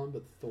Atomic Blonde,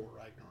 but Thor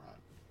Ragnarok.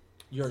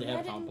 You already See, have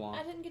I Tom didn't- Blonde.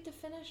 I didn't get to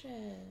finish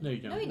it. No, you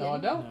don't. No, you No, I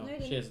didn't. don't. No, you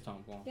She didn't. has a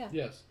Tom Blonde. Yeah.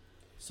 Yes.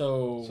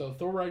 So, So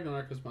Thor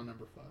Ragnarok is my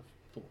number 5.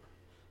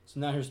 so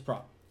now here's the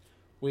problem.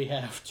 We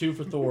have 2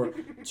 for Thor,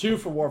 2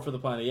 for War for the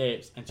Planet of the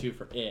Apes, and 2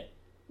 for It.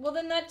 Well,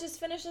 then that just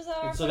finishes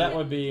our. So that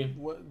would be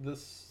What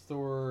this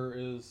Thor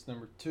is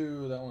number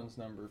 2. That one's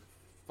number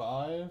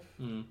 5.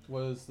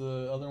 Was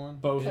the other one?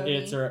 both Cody.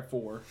 It's are at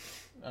 4.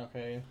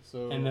 Okay,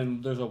 so And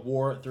then there's a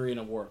War at 3 and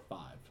a War at 5.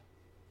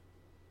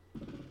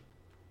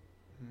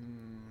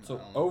 So I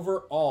don't know.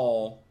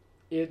 overall,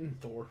 It and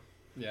Thor.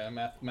 yeah,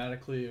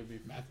 mathematically it would be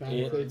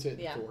Mathematically, it's It and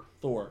Yeah. Thor.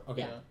 Thor.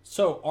 Okay. Yeah.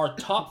 So our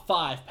top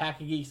 5 Pack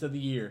of Geeks of the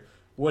year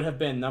would have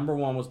been number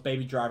 1 was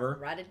Baby Driver.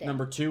 Write it down.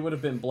 Number 2 would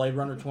have been Blade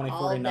Runner All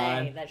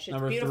 2049. day. That shit's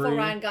Number beautiful. 3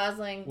 Ryan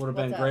Gosling. would have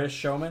What's been up? Greatest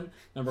Showman.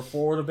 Number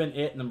 4 would have been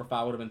It. Number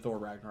 5 would have been Thor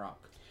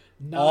Ragnarok.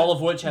 Not- All of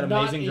which had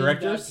not amazing in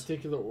directors. that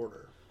particular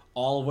order.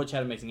 All of which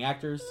had amazing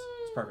actors.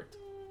 It's perfect.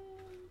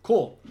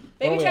 Cool. Baby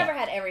What are we Driver at?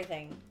 had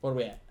everything. What are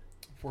we at?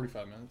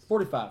 45 minutes.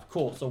 45.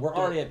 Cool. So we're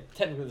already at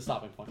technically the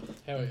stopping point.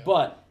 Hell yeah.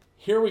 But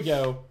here we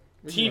go.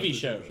 We can TV go through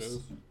shows.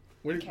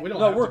 We Okay. don't No,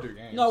 have we're to do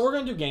games. we're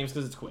gonna do games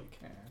because it's quick.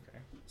 Yeah, okay.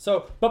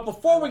 So, but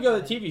before we go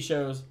to TV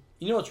shows,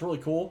 you know what's really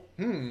cool?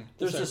 Hmm.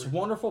 There's this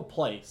wonderful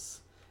place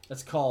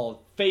that's called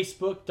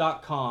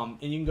Facebook.com,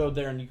 and you can go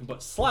there and you can put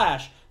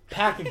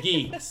 /Pack of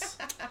Geeks.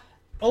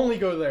 Only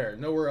go there.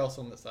 Nowhere else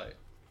on the site.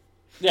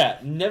 Yeah,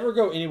 never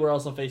go anywhere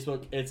else on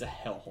Facebook. It's a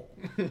hellhole.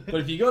 But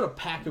if you go to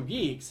Pack of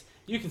Geeks,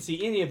 you can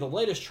see any of the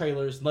latest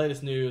trailers,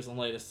 latest news, and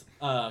latest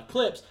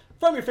clips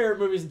from your favorite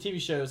movies and TV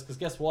shows. Because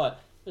guess what?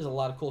 There's a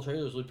lot of cool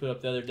trailers we put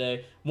up the other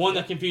day. One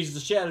that confuses the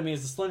shit out of me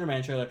is the Slender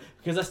Man trailer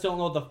because I still don't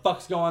know what the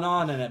fuck's going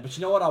on in it. But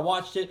you know what? I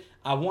watched it.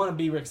 I want to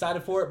be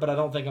excited for it, but I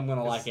don't think I'm going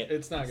to like it.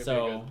 It's not gonna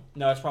so, be good.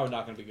 no, it's probably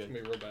not going to be It's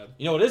good. gonna be real bad.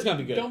 You know what is going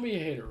to be good? Don't be a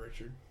hater,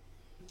 Richard.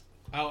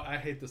 I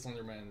hate the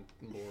Slenderman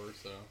lore,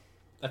 so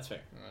That's fair.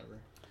 whatever.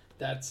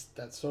 That's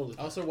totally.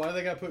 Also, why do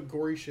they got to put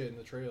gory shit in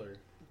the trailer?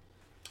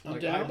 I'm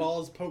Like down.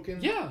 eyeballs poking?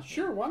 Yeah,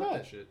 sure. Why Fuck not?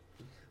 that shit.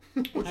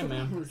 Hey, man.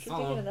 I don't Speaking of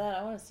know. that,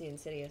 I want to see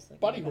Insidious. Like,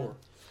 Body really horror.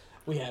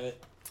 We have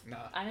it. Nah.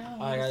 bad. I know.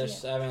 I wanna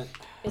just see it. haven't.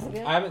 Is it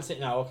good? I haven't seen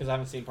because I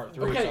haven't seen part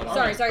 3. Okay, so I don't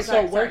sorry, know. sorry, So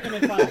sorry. where can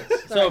they find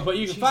us? So, but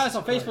you can find us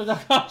on Jesus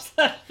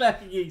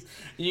Facebook.com/PackofGeeks,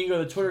 and you can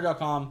go to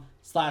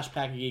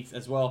Twitter.com/PackofGeeks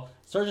as well.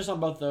 Search us on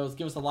both of those.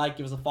 Give us a like,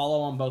 give us a follow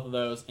on both of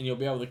those, and you'll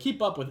be able to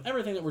keep up with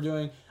everything that we're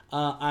doing.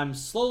 I'm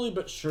slowly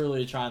but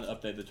surely trying to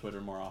update the Twitter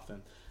more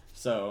often.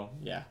 So,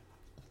 yeah.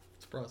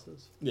 It's a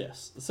process.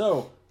 Yes.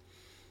 So,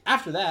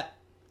 after that,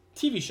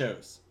 TV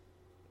shows.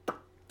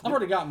 I've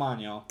already got mine,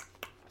 y'all.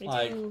 Me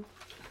like- too.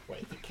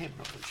 Wait, the camera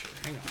picture.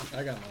 Hang on.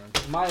 I got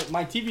mine.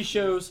 My TV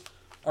shows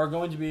are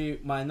going to be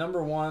my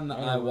number 1 that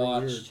Oh, I we're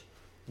watched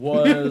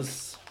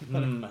was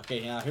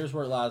okay. Now here's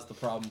where lies the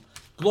problem.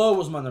 Glow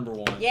was my number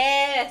 1.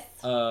 Yes.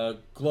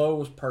 Glow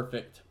was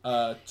perfect.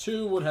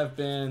 2 would have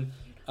been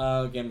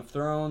Game of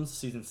Thrones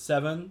season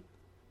 7,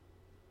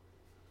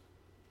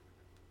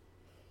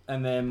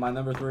 and then my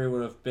number 3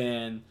 would have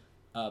been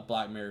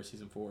Black Mirror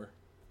season 4.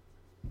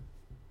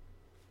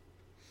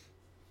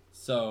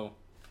 So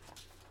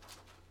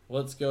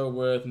let's go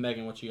with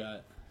Megan. What you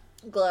got?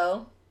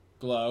 Glow.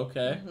 Glow.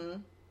 Okay.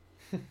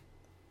 Mm-hmm.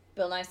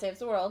 Bill Nye Saves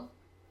the World.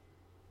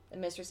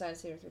 And Mystery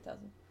Science Theater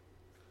 3000.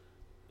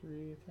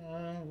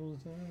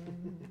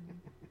 3,000.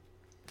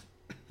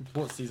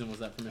 What season was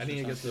that from? I need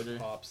to get Mystery the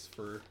Science pops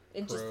for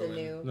It's just Crow the and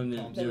new. The new,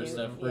 Tom newer Sawyer.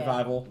 stuff. yeah.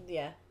 Revival.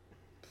 Yeah.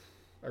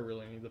 I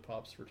really need the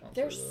pops for Tom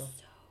They're Sawyer, so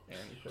though.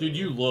 And Dude,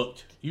 you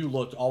looked.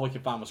 All we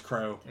could find was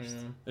Crow.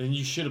 And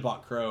you should have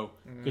bought Crow.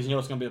 Because you know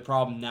what's going to be the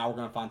problem? Now we're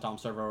going to find Tom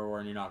Servo everywhere,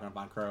 and you're not going to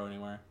find Crow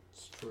anywhere.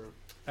 It's true.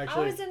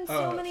 Actually, I was in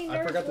so many I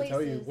nerd forgot to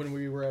tell you, places. when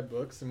we were at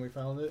Books and we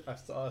found it, I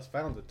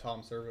found the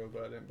Tom Servo,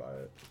 but I didn't buy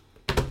it.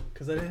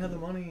 Because I didn't have the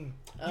money.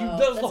 That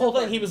was the whole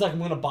thing. He was like, I'm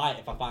going to buy it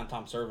if I find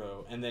Tom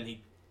Servo. And then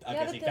I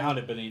guess he found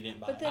it, but he didn't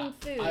buy But it. then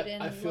food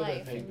and I feel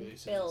life that and maybe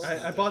it's- bills.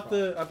 I bought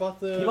the...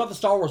 He bought the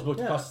Star Wars book.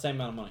 It Yeah. cost the same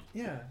amount of money.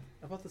 Yeah,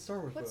 I bought the Star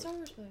Wars What book. Star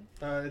Wars book?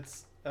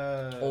 It's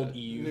Old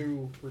EU.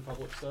 New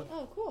Republic stuff.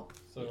 Oh, cool.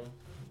 So,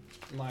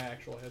 my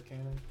actual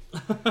headcanon.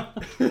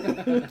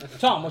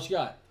 Tom, what you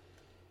got?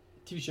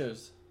 TV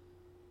shows.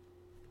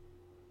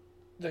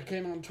 That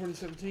came out in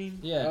 2017.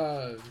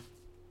 Yeah.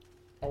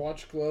 I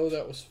watched Glow.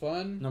 That was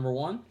fun. Number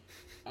 1,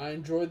 I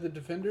enjoyed The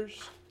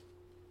Defenders.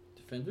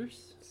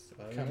 Defenders.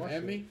 Come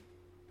at me.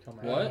 Come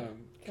at What? me.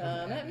 Come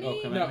at me. Oh,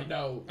 come No, at me.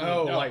 no.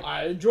 Oh, no, like-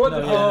 I enjoyed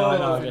No, The yeah, no, I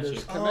know, I Defenders. get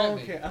you. Come Oh, at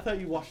me. okay. I thought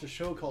you watched a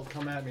show called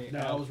Come At Me, No.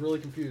 and I was really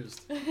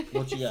confused.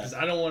 What you Because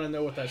got? I don't want to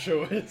know what that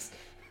show is.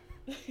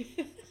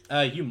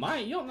 You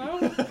might. You don't know.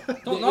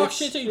 Don't knock It's-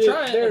 shit till you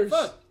try it. There's,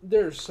 Like, fuck.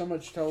 there's so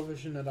much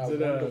television that I Is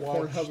it wanted a to watch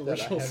Pornhub that I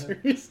original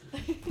haven't. series?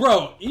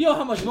 Bro, you know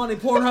how much money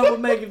Pornhub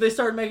would make if they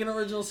started making an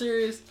original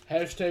series?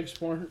 Hashtag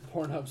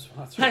Pornhub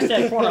sponsor.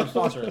 Hashtag Pornhub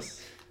sponsor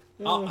us.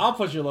 I'll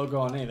put your logo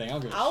on anything. I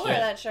don't give a I'll shit. wear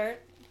that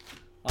shirt.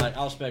 Like,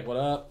 I'll spec what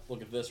up.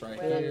 Look at this right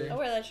here. I'll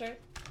wear that shirt.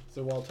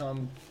 So while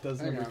Tom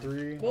does Hang number on.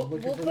 3, We'll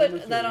looking for put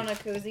number that 3. on a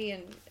koozie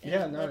and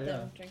Yeah, no, let yeah.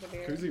 them drink a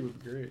beer. Koozie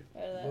would be great.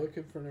 Out of that.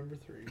 Looking for number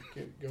 3.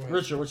 Okay, go ahead.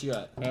 Richard, what you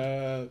got?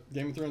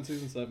 Game of Thrones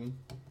Season 7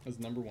 is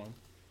number 1.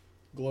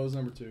 Glow's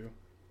number 2.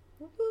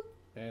 Whoop, whoop.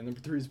 And number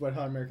 3 is Wet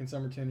Hot American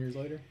Summer 10 years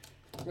later.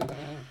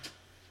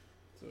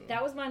 So.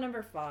 That was my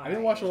number 5. I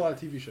didn't watch a lot of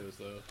TV shows,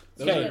 though.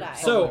 Those Okay, did I.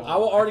 so probably I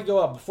will all- already go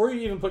up. Before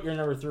you even put your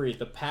number 3,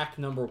 the pack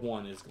number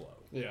 1 is Glow.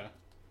 Yeah.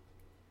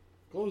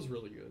 Glow's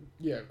really good.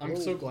 Yeah, I'm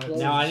so glad- Glow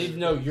Now I is- need to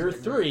know your is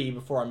 3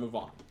 before I move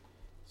on.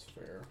 It's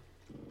fair.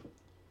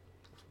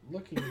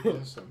 Looking at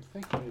this, I'm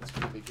thinking it's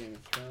going to be Game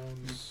of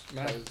Thrones.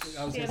 Math,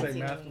 I was Yeah, going to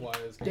say I've math seen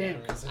wise.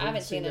 Damn, 'cause I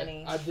haven't seen that-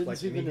 any. I didn't Like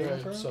see the new new Game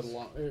of Thrones?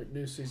 episode,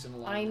 new season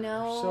along. I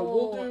know. So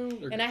we'll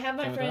do. And I have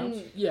my Game of friend.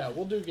 Thrones? Yeah,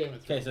 we'll do Game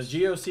of Okay, Thrones. so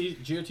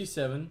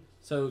GOT7.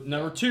 So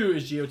number 2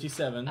 is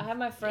GOT7. I have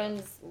my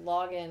friend's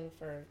login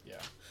for.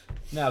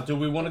 Now, do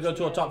we want to go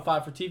to a top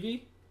 5 for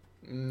TV?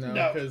 No,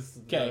 No. because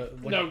Okay.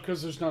 No,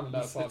 because there's not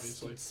enough,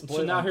 obviously.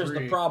 So now here's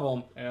the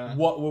problem. Yeah.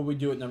 What would we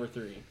do at number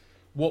 3?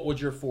 What would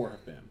your 4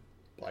 have been?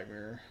 Black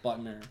Mirror. Black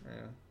Mirror. Yeah.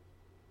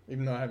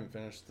 Even though I haven't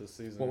finished this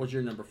season. What would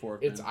your number 4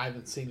 have It's been? I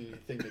haven't seen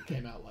anything that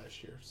came out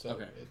last year. So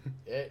Okay.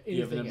 anything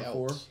You have a number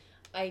 4? else.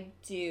 I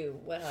do.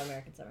 Wet Hot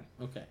American Summer.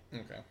 Okay.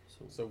 Okay.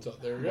 So So, So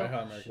there we Wet go.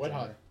 Hot American Wet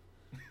Summer.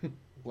 Hot.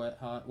 Wet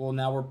Hot. Well,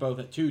 now we're both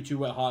at 2. 2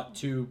 Wet Hot,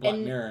 2 Black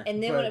and, Mirror.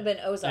 And then But- would have been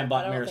Ozark. and But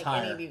Black I don't Mirror's think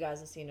any higher. of you guys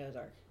have seen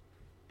Ozark.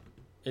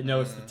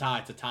 No, it's the tie.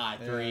 It's a tie.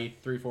 3,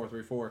 3, 4,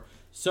 3, 4.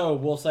 So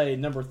we'll say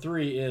number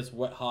 3 is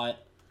Wet Hot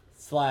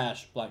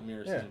 / Black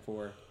Mirror Yeah. season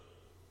 4.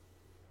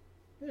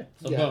 Yeah.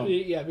 So yeah, boom.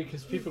 yeah,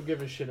 because people give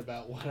a shit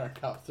about what our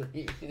top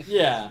 3 is.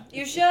 Yeah.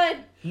 You should.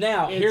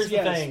 Now here's the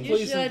yes, thing. You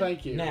Please and should.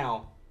 thank you.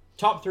 Now,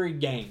 top 3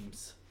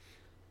 games.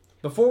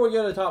 Before we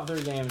go to top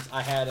 3 games,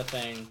 I had a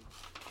thing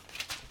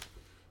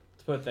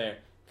to put there.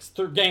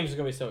 Because games are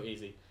going to be so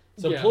easy.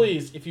 So Yeah.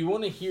 please, if you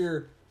want to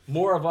hear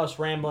more of us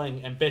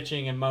rambling and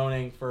bitching and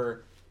moaning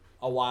for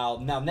a while,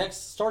 now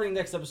starting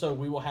next episode,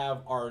 we will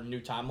have our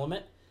new time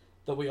limit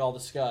that we all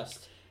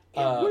discussed.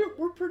 Yeah,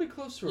 we're pretty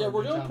close to Yeah, our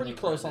we're new doing time pretty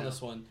limit close right on now.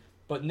 this one.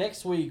 But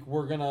next week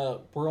we're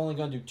only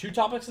gonna do 2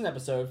 topics an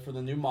episode for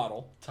the new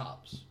model.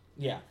 Tops.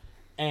 Yeah,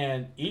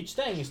 and each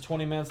thing is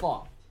 20 minutes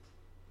long.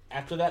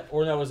 After that,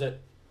 or no, was it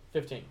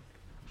 15?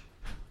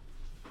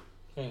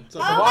 Okay. So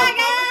Oh the my wild-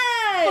 god!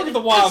 Look at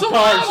the wild It's a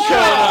card wild showing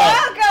up.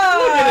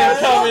 Welcome! Look at him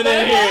coming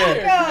in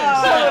here.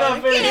 Welcome! Showing up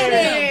in Get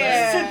in here.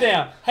 here. Sit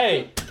down.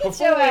 Hey,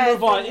 before your we ass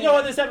move on, in you know here.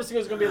 what? This episode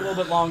is going to be a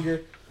little bit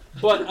longer.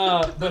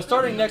 But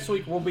starting next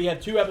week, we'll be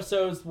at 2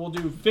 episodes. We'll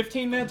do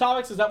 15-minute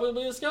topics. Is that what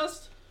we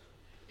discussed?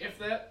 If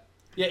that.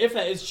 Yeah, if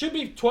that. It should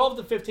be 12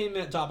 to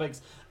 15-minute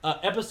topics.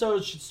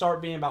 Episodes should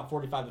start being about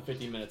 45 to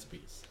 50 minutes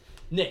apiece.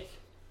 Nick,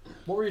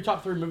 what were your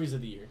top 3 movies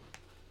of the year?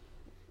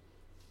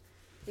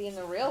 Being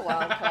the real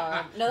wild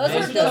card. No, those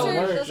Yes, are no,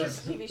 those are Those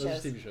TV are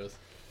shows. TV shows.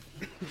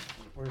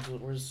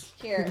 Where's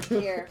Here,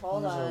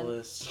 hold on.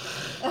 list?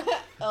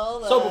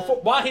 Hold So on.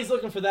 while he's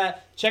looking for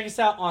that, check us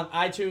out on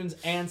iTunes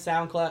and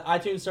SoundCloud.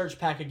 iTunes search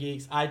Pack of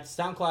Geeks.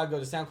 SoundCloud, go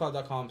to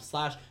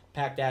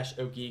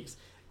soundcloud.com/pack-ogeeks.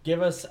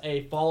 Give us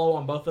a follow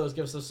on both those.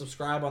 Give us a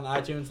subscribe on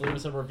iTunes. Leave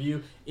us a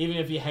review. Even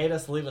if you hate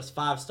us, leave us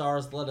 5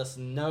 stars. Let us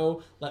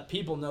know. Let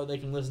people know they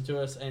can listen to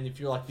us. And if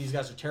you're like, these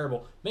guys are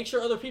terrible, make sure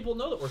other people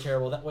know that we're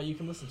terrible. That way you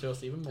can listen to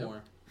us even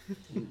more.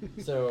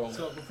 So,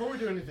 So before we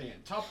do anything,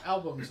 top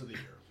albums of the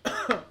year.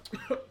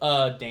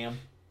 Damn,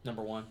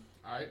 number 1,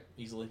 All right.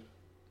 easily.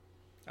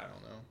 I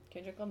don't know.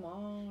 Kendrick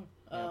Lamar.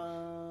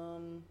 Yeah.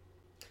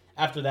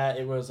 After that,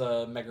 it was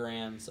Mega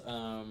Ran's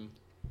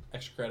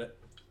Extra Credit.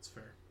 That's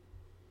fair.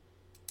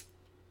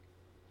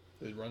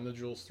 Did Run the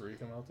Jewels 3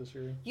 come out this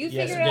year? You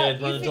Yes, figure it out.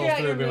 did. Run You the figure Jewels out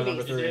 3 your would be my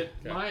movies. number 3.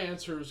 Okay. My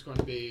answer is going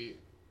to be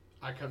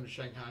I Come to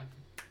Shanghai.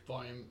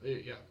 Volume.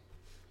 Yeah.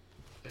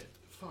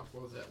 Fuck,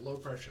 what was that? Low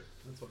Pressure.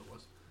 That's what it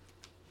was.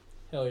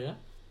 Hell yeah.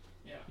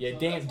 Yeah. Yeah, so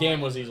Dan, that's Dan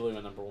my was answer. easily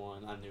my number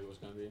 1. I knew it was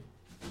going to be.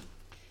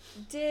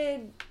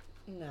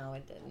 No,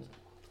 it didn't.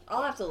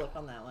 I'll have to look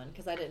on that one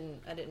because I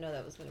didn't know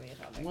that was going to be a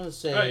I topic. want to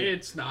say.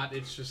 It's not.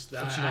 It's just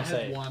that What you I gonna had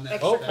say? one.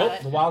 Extra Oh,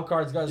 credit. the wild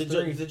card's got us Did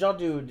 3. y'all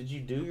do? Did you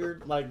do your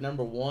like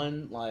number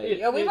 1? Like. It-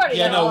 Yeah, we've already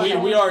Yeah, done no, all we,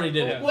 that. we already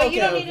did it. Yeah. Wait, you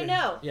don't Okay, need to okay.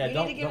 know. Yeah, you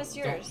don't, need to give don't, us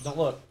yours. Don't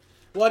look.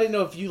 Well, I didn't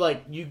know if you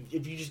like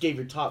if you just gave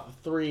your top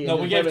 3. No,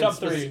 and we then gave put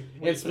top it in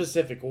 3. in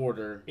specific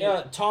order.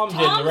 Yeah, Tom did.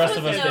 Tom's The rest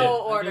of was us no did.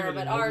 order, I gave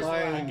but it ours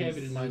mine. were. I gave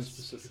it in mine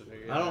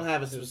specifically. I don't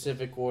have a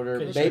specific order.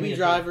 Okay, Baby just-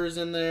 Driver's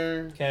in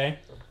there. Okay.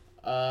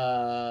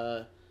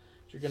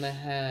 You're gonna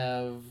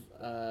have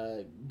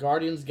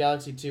Guardians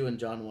Galaxy 2 and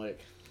John Wick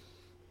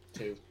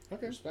 2.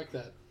 Okay, respect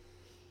that.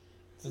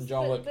 And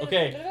John Wick. Bit of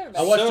Okay. everybody.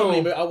 I watched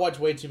So- I watched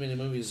way too many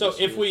movies. So this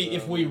if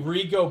year, we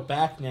re-go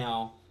back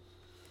now,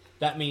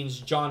 that means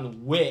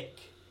John Wick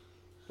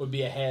would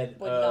be ahead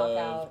Would knock of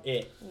out.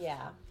 it,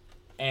 Yeah.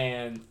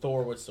 and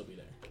Thor would still be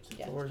there.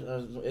 Yeah.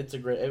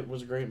 it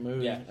was a great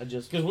movie. Yeah. I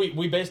just Because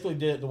we basically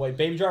did it the way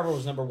Baby Driver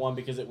was number 1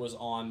 because it was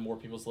on more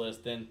people's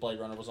list. Then Blade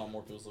Runner was on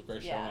more people's list.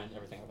 Great Yeah. Showman,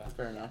 everything like that.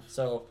 fair enough.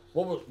 So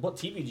what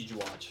TV did you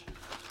watch?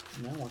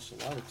 I mean, I watched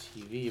a lot of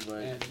TV, but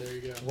And there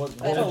you go. What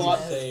That's would a you lot-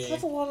 say?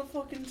 that's a lot of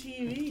fucking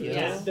TV. Yeah.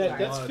 Yeah.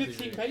 That's lot of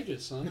 15 TV.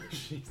 pages, son.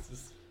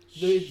 Jesus.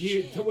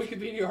 The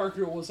Wikipedia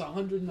article was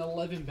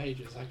 111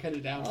 pages. I cut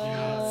it down for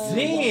you.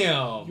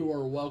 Damn. You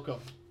are welcome.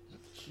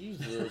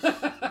 Jesus.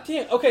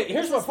 Damn. Okay,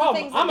 here's This my is the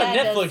problem. things I'm a that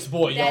Dad Netflix does-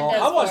 boy, Dad y'all.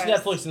 does I watch for us.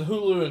 Netflix and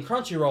Hulu and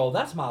Crunchyroll.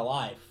 That's my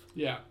life.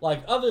 Yeah,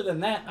 Like other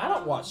than that, I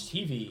don't watch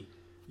TV.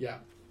 yeah.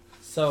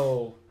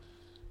 So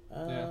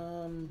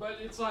But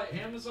it's like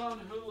Amazon,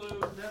 Hulu,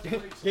 Netflix.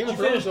 Game Did of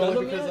you finish Thrones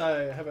only Gundam because yet?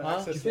 I haven't Huh?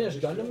 access You to finished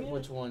it. Gundam yet?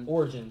 Which one?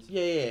 Origins.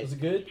 Yeah. Was it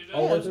good? You did?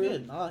 All the Yeah, way it was through?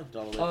 good. I liked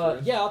all the way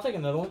through. Yeah, I'll take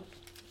another one.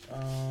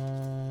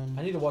 Um,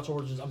 I need to watch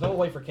Origins. I'm gonna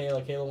wait for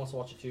Kayla. Kayla wants to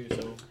watch it too,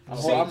 so. I'm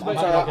See, sorry. I'm but-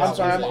 sorry. Okay, I'm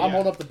sorry. I'll I'm yeah.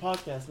 holding up the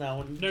podcast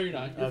now. No, you're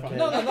not. You're Okay. fine.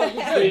 No, you're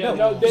good. Yeah,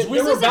 no, Because there- we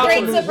there were was a about to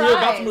great move. We were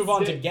about to move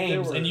on to surprise. There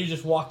games, were- and you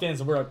just walked in,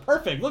 so we're like,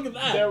 perfect. Look at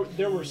that.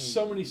 There were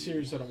so many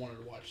series that I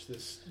wanted to watch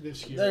this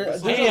year. There-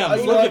 It's there's like- Damn!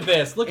 you Look know at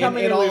this. Look how in-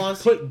 many in all we've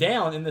honesty- put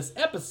down in this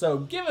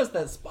episode. Give us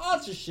that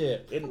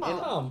sponsorship. In, Come in,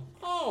 Come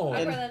on. I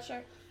And- wear that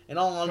shirt. in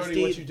all Cody,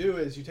 honesty, what you do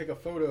is you take a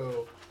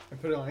photo and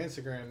put it on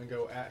Instagram and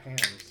go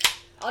 @hams.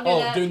 I'll do Oh,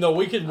 that. dude, no,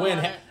 we could I win.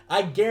 want it.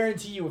 I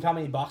guarantee you, with how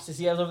many boxes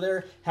he has over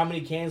there, how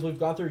many cans we've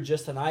gone through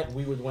just tonight,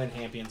 we would win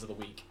Hampions of the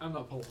Week. I'm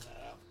not pulling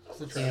that out. It's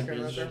the trash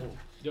can right there.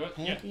 Do it?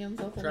 Yeah.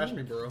 Champions of the Trash league.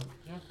 me, bro.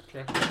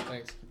 Yeah.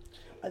 Thanks.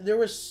 There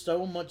was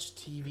so much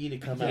TV to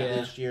come out Yeah.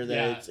 this year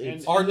that Yeah,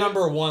 it's Our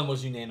number 1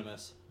 was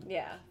unanimous.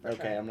 Yeah. For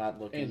okay. Sure. I'm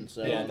not looking. And,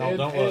 So Yeah, and, no, and,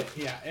 don't and- look.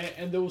 yeah,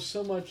 and there was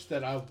so much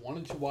that I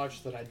wanted to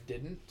watch that I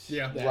didn't.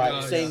 Yeah. that- Right,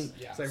 Yeah. same-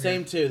 Yeah.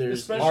 same too. There's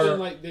Especially Our- in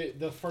like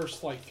the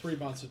first like 3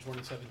 months of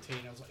 2017,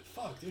 I was like,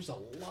 "Fuck!" There's a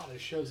lot of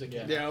shows that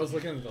came Yeah, out. I was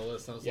looking at the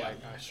list and I was Yeah. like,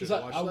 I should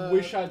 'Cause watch I that.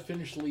 wish I'd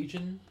finished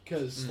Legion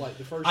because like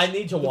the first I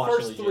need to the watch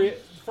first Legion.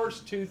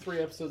 first 2-3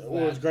 episodes of It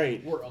was that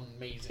great. were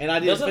amazing. and I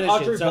didn't Doesn't finish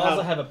Audrey it. So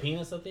Plaza how, have a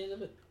penis at the end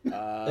of it?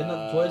 uh, Isn't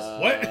that the twist?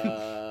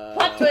 What?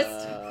 Plot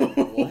twist.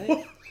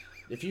 What?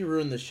 If you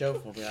ruin the show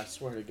for me, I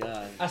swear to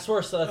God. I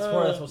swear, so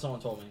that's what someone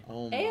told me.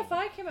 Oh my.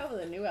 AFI came out with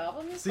a new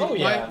album. This See, Oh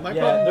yeah, my yeah.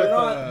 problem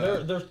They're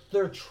with, not.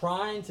 They're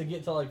trying to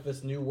get to like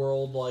this new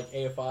world like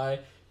AFI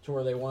to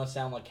where they want to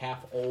sound like half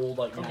old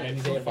like Okay, 90s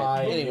okay.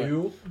 AFI Anyway,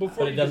 new, Before but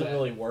you it do doesn't that,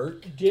 really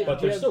work. Did- But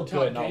do they're you still have good.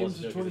 top And I'll games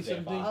listen of to it 'cause it's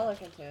 2017? AFI. I'll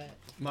look into it.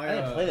 my I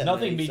didn't play that.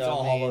 Nothing many, beats so,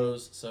 all I mean,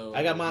 hollows. So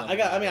I got my. I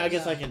got. I mean, I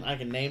guess Yeah. I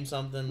can name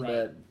something,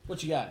 Right.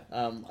 What you got?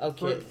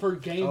 but okay. for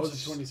games I of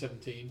was-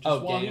 2017. Just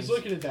Oh, while games. he's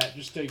looking at that,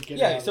 just to get it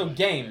Yeah. out So of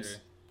the way. games.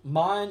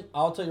 Mine.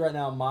 I'll tell you right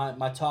now.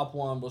 My top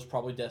one was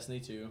probably Destiny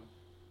 2.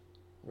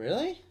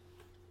 Really?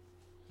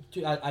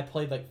 Dude, I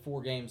played like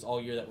 4 games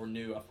all year that were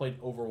new. I played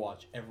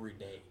Overwatch every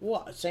day.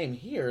 Well, same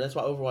here. That's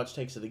why Overwatch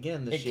takes it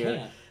again this It year.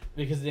 can't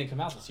because it didn't come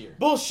out this year.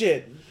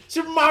 Bullshit.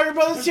 Super Mario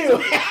Brothers 2.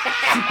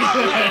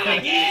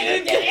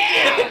 again.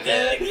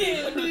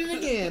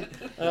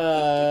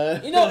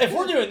 You know, if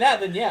we're doing that,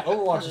 then yeah,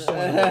 Overwatch is still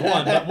number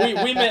 1. But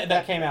we meant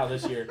that came out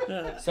this year.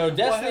 So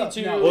Destiny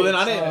 2. no. Well, then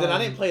I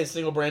didn't play a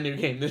single brand new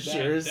game this That-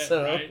 year. that-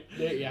 So right?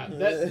 Yeah,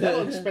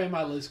 that'll expand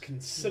my list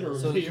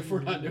considerably if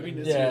we're not doing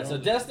this. Yeah, year. so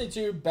Destiny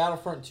 2,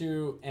 Battlefront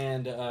 2,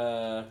 and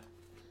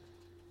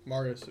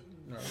Mario.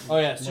 No, oh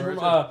yeah,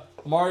 Super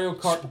Mario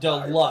Kart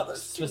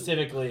Deluxe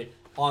specifically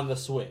on the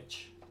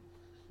Switch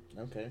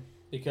okay.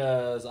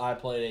 because I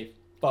played a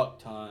fuck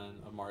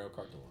ton of Mario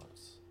Kart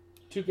Deluxe.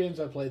 2 games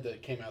I played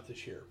that came out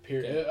this year.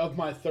 Okay. Of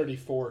my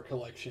 34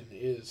 collection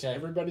is Okay.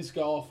 Everybody's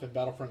Golf and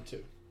Battlefront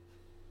 2.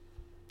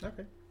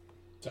 Okay.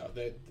 So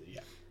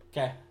yeah,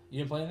 Okay, you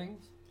didn't play anything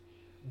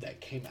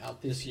that came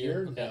out this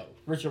year. Okay. No,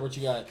 Richard, what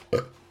you got?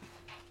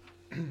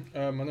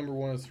 My number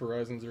 1 is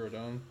Horizon Zero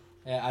Dawn.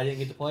 Yeah, I didn't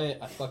get to play it.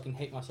 I fucking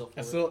hate myself for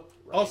I it. still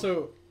Right.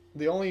 also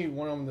The only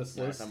one on this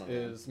No, list come on.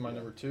 is my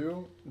number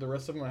 2. The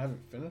rest of them I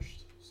haven't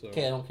finished. So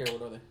Okay, I don't care.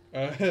 What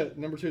are they?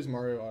 number 2 is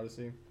Mario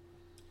Odyssey,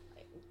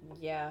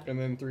 Yeah. and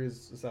then 3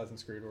 is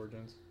Assassin's Creed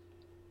Origins.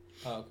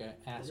 Oh, okay.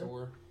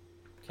 Assor.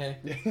 Okay.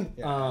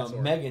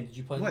 Sora. Megan, did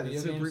you play What, any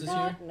it's video a games this brief-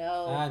 year? Fuck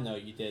no. I know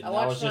you did. I I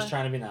was watched just my-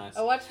 trying to be nice.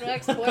 I watched my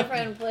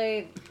ex-boyfriend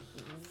play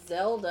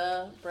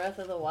Zelda Breath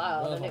of the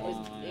Wild, and it was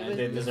I it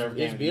didn't was deserve It's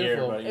Game of the Year,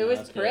 beautiful. but, you it know, was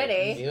that's good. pretty.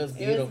 It was It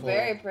beautiful. was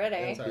very pretty.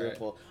 It's all right.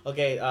 Beautiful.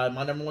 Okay,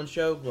 my number 1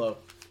 show, Glow.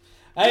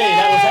 Hey,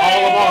 that was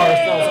all of ours.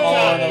 That was all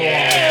on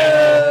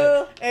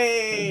the wall.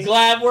 Hey.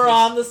 Glad we're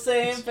on the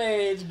same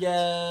page,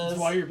 guys. That's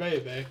why you're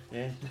baby.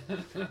 Yeah.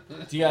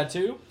 Do you got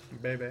 2?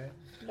 Baby.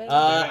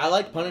 I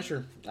like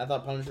Punisher. I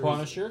thought Punisher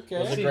Punisher,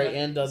 was a okay. great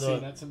end of See, the.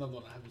 that's another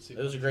one I haven't seen.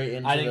 It was a great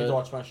end. I to didn't get the- to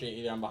watch Punisher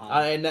either. I'm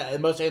behind.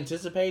 And most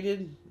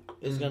anticipated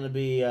is going to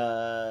be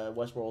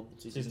Westworld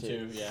season Season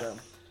 2. two, yeah. So,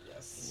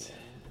 Yes.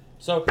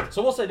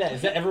 So we'll say that.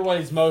 Is that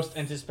everybody's most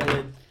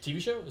anticipated TV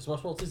show? Is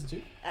Westworld season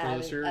 2? I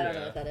this year, don't know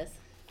yeah. what that is.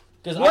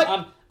 Because What?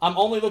 I'm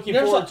only looking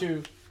There's forward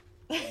to.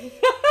 you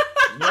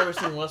ever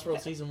seen Westworld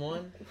season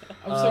 1?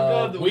 I'm so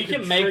glad that we could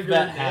can make trigger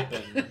that Nick.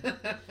 happen.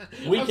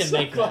 We I'm can so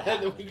make that glad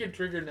happen. that we can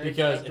trigger Nick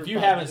Because after if you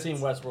 5 haven't minutes. seen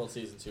Westworld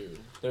season 2,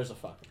 there's a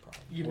fucking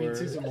problem. You mean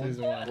season 1?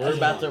 Season 1. We're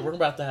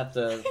about to have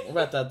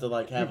to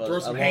like have Throw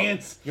some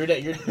hands. Your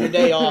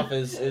day off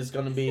is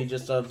going to be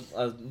just a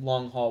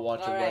long haul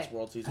watching All right.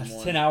 Westworld season That's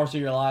 1. 10 hours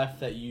of your life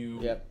that you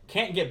Yep.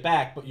 can't get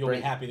back, but you'll Bring,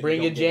 be happy that bring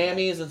you your don't get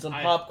jammies and some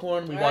I-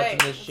 popcorn. We All watching right,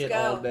 this let's shit go.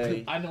 all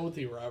day. I know what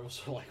the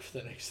arrivals are like for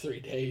the next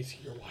 3 days.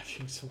 You're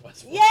watching some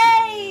Westworld. Yay!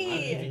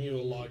 I'm giving you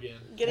a login.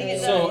 Getting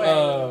it So,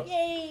 done.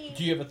 Yay!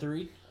 Do you have a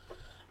 3?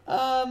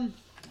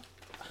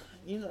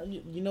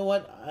 You know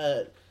what?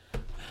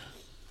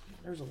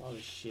 There's a lot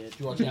of shit. Did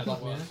you watch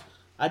Black Mirror?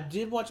 I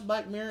did watch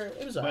Black Mirror.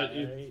 It was But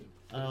alright.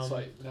 It's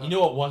like, no. You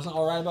know what wasn't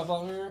alright about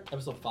Black Mirror?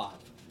 Episode 5.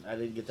 I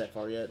didn't get that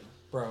far yet.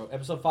 Bro,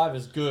 episode 5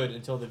 is good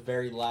until the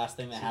very last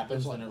thing that See,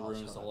 happens, those and it like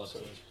ruins the whole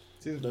milestone episode.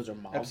 Season, Those are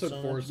episode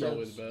 4 is milestones.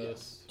 always the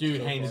best. Dude,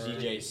 so Hang the far.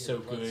 DJ is so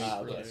good.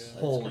 okay.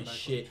 Holy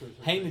shit.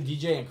 Hang the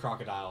DJ and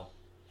Crocodile.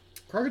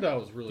 Crocodile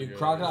was really Dude, good.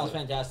 Crocodile's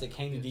fantastic.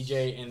 Hang the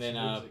DJ and then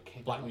Shows that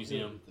came Black out,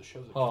 Museum. The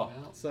shows that Oh.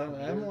 came out. So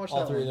I haven't watched All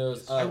that 3 of one.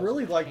 those. I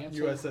really like Canceled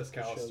USS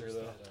the shows Callister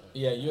though. that,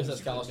 Yeah,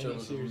 USS the Callister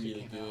was miniseries that really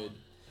came good. out.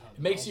 It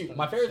makes you.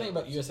 My favorite thing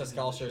about Some USS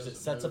Callister is it shows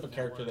sets up a that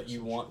character that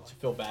you want to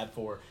feel bad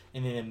for,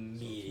 and then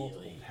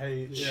immediately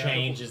Hey, yeah.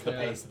 changes the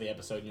Yeah. pace of the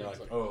episode, and you're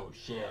like, oh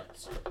shit.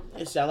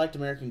 Yes, I liked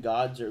American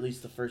Gods, or at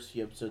least the first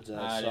few episodes that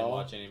I I didn't saw.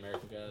 watch any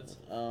American Gods.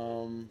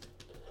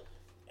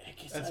 I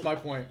guess That's I- my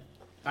point.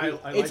 I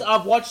It's like,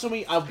 I've watched so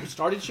many. I've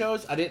started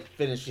shows. I didn't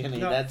finish any.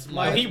 No, That's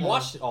my- Well, my. he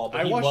watched it all,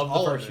 but I he watched loved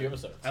all the of first it. few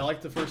episodes. I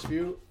liked the first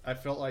few. I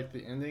felt like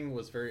the ending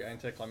was very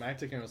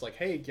anticlimactic, and it was like,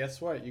 hey,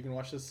 guess what? You can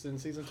watch this in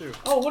season 2.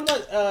 Oh, what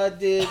about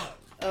did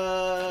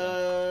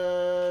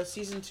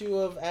season 2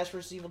 of Ash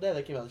vs Evil Dead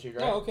that came out this year,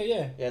 right? Oh, okay,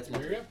 yeah. Yeah, it's my.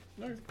 There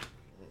you go.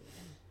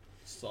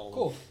 Solid.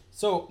 Cool.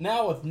 So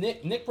now with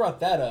Nick brought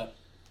that up.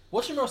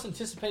 What's your most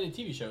anticipated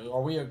TV show?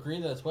 Are we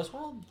agreed that it's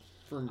Westworld?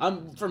 For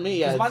me,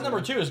 yeah. Because my it's,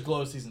 number 2 is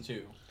Glow season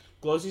 2.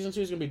 Glow season 2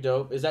 is gonna be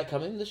dope. Is that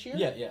coming this year?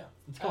 Yeah, yeah,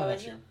 it's coming Oh,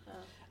 next is year. it? Oh.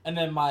 And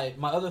then my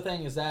other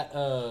thing is that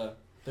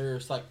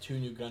there's like 2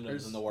 new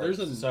Gundams in the works,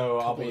 There's a so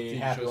I'll couple of be TV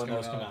happy shows when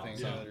those coming come I out. think,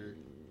 So. that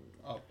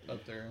are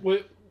up there.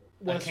 Wait,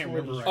 I can't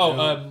remember right Oh,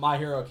 now. My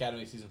Hero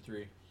Academy season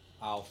 3.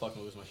 I'll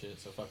fucking lose my shit.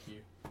 So fuck you.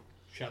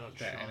 Shout out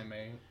to That Sean.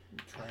 anime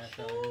trash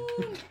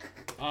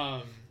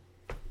anime.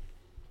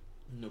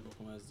 No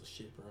Pokemon is the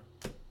shit, bro.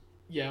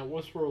 Yeah,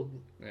 Westworld.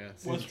 Yeah,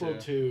 season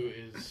Westworld 2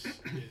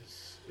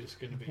 is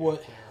going to be What?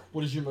 up there.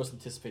 What is your most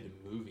anticipated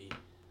movie?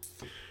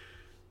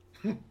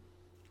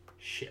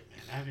 Shit, man,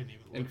 I haven't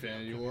even looked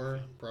Infinity at it. War,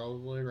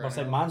 probably right I'll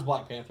say now. mine's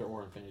Black Panther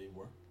or Infinity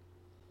War.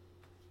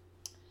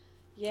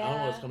 Yeah. I don't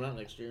know what's coming out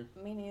next year.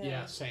 Me neither.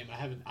 Yeah, same.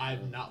 I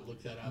have not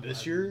looked that up. This I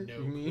have year, no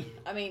you mean? clue.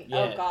 I mean,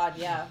 Yeah. oh god,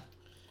 yeah.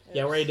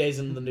 Yeah, we're 8 days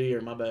into the new year.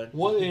 My bad.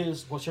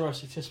 What's your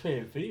most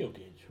anticipated video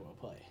game you want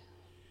to play?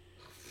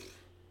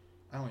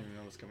 I don't even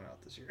know what's coming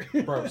out this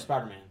year. Bro,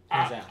 Spider-Man.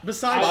 Hands down.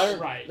 Besides, Spider-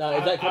 Right. No,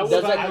 if that I comes- would,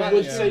 does that I come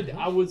would out? say Yeah.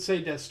 I would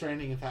say Death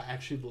Stranding if I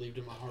actually believed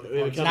in my heart of It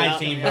would hearts. come It's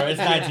out- 19, bro. It's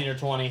 19 or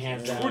 20,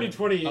 hands down.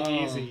 2020 Um,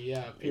 easy,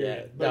 yeah. Period.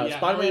 yeah. But No, yeah,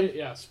 Spider-Man-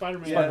 Yeah,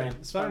 Spider-Man.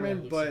 Spider-Man. Spider-Man,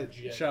 looks but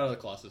legit. Shadow of the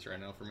Colossus right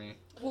now for me.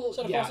 Well,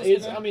 Shadow yeah, Colossus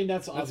it's. is okay. I mean,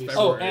 that's That's obvious.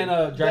 Oh, February. and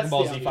Dragon That's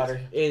Ball the Z obvious.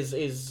 Fighter.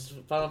 Is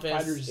Final Fighter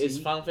Fantasy Z? is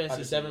Final Fantasy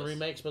Fighter Z 7 is.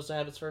 remake supposed to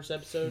have its first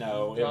episode?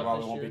 No, it drop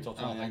probably this won't be year? until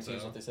I don't think 2019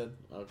 is so. what they said.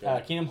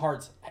 Okay.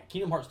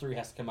 Kingdom Hearts 3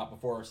 has to come out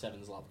before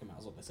 7 is allowed to come out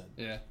is what they said.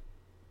 Yeah.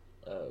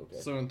 Oh, okay.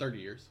 So in 30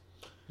 years.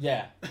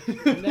 Yeah.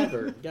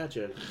 Never.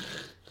 Gotcha.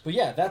 But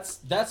yeah,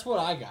 that's what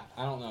I got.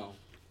 I don't know.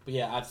 But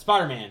yeah,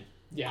 Spider-Man.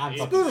 Yeah, I'm it-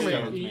 fucking Spooderman.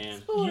 stoked, you-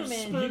 man.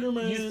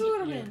 Spooderman. You,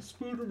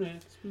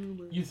 Spooderman.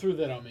 Spooderman. You threw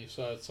that on me,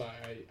 so it's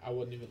I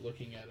wasn't even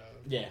looking at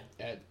Yeah.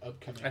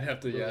 upcoming. I'd have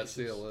to releases.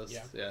 see a list.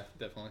 Yeah, Yeah,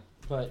 definitely.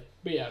 But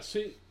but yeah,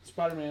 see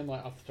Spider-Man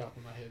like off the top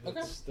of my head.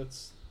 Okay.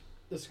 That's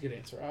That's a good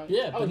answer.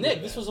 Yeah, I but would Nick,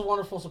 do this that. was a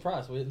wonderful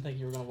surprise. We didn't think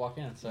you were going to walk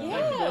in. So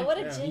Yeah, what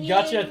a Yeah. genuine. you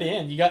got you at the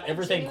end. You got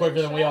everything genuine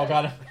quicker than we all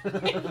got it.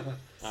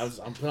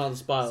 I'm put on the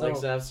spot. So- Like I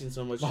said, I've seen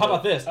so much. Well, how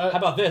about this? How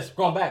about this?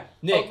 Going back,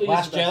 Nick, Ugliest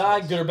Last best Jedi,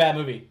 ones. good or bad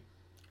movie?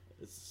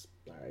 It's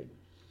alright.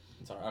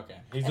 It's alright. Okay,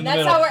 he's in And the that's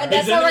middle. how we're He's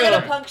in the gonna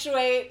middle.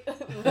 punctuate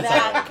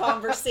that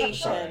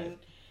conversation.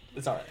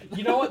 It's alright.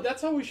 You know what?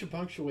 That's how we should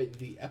punctuate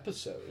the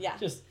episode. Yeah.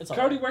 Just it's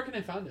Cody, alright. where can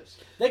they find us?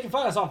 They can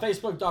find us on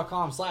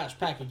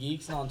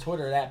Facebook.com/PackOfGeeks and on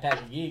Twitter at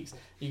PackOfGeeks.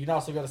 You can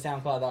also go to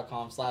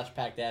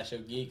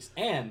SoundCloud.com/Pack-OGeeks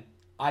and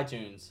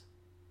iTunes.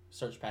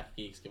 Search Pack of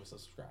Geeks. Give us a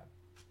subscribe.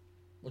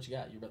 What you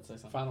got? You about to say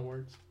something? Final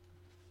words.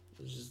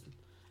 It's just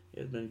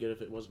it'd been good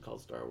if it wasn't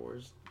called Star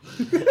Wars.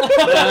 With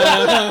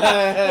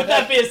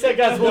that being said,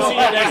 guys, we'll see you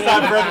next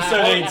time for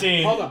episode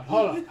 18. Hold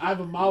on. I have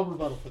a mild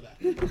rebuttal for that.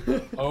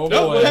 Oh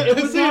No, boy. wait.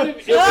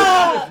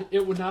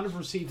 It would not have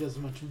received as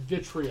much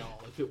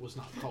vitriol if it was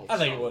not called. I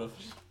think Star it would have.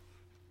 Wars.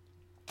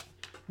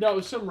 No,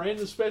 some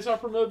random space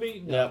opera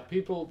movie. No,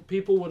 Yep.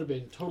 people would have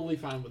been totally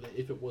fine with it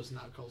if it was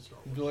not called Star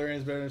Wars.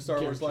 Valerian's better than Star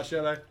Wars: Last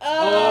Jedi.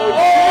 Oh,